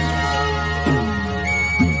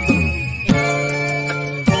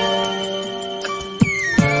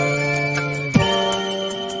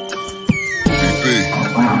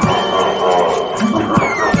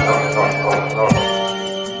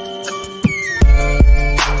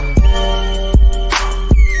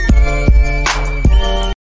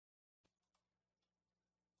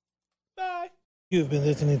 You've been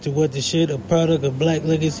listening to What the Shit, a product of Black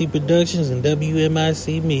Legacy Productions and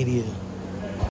WMIC Media.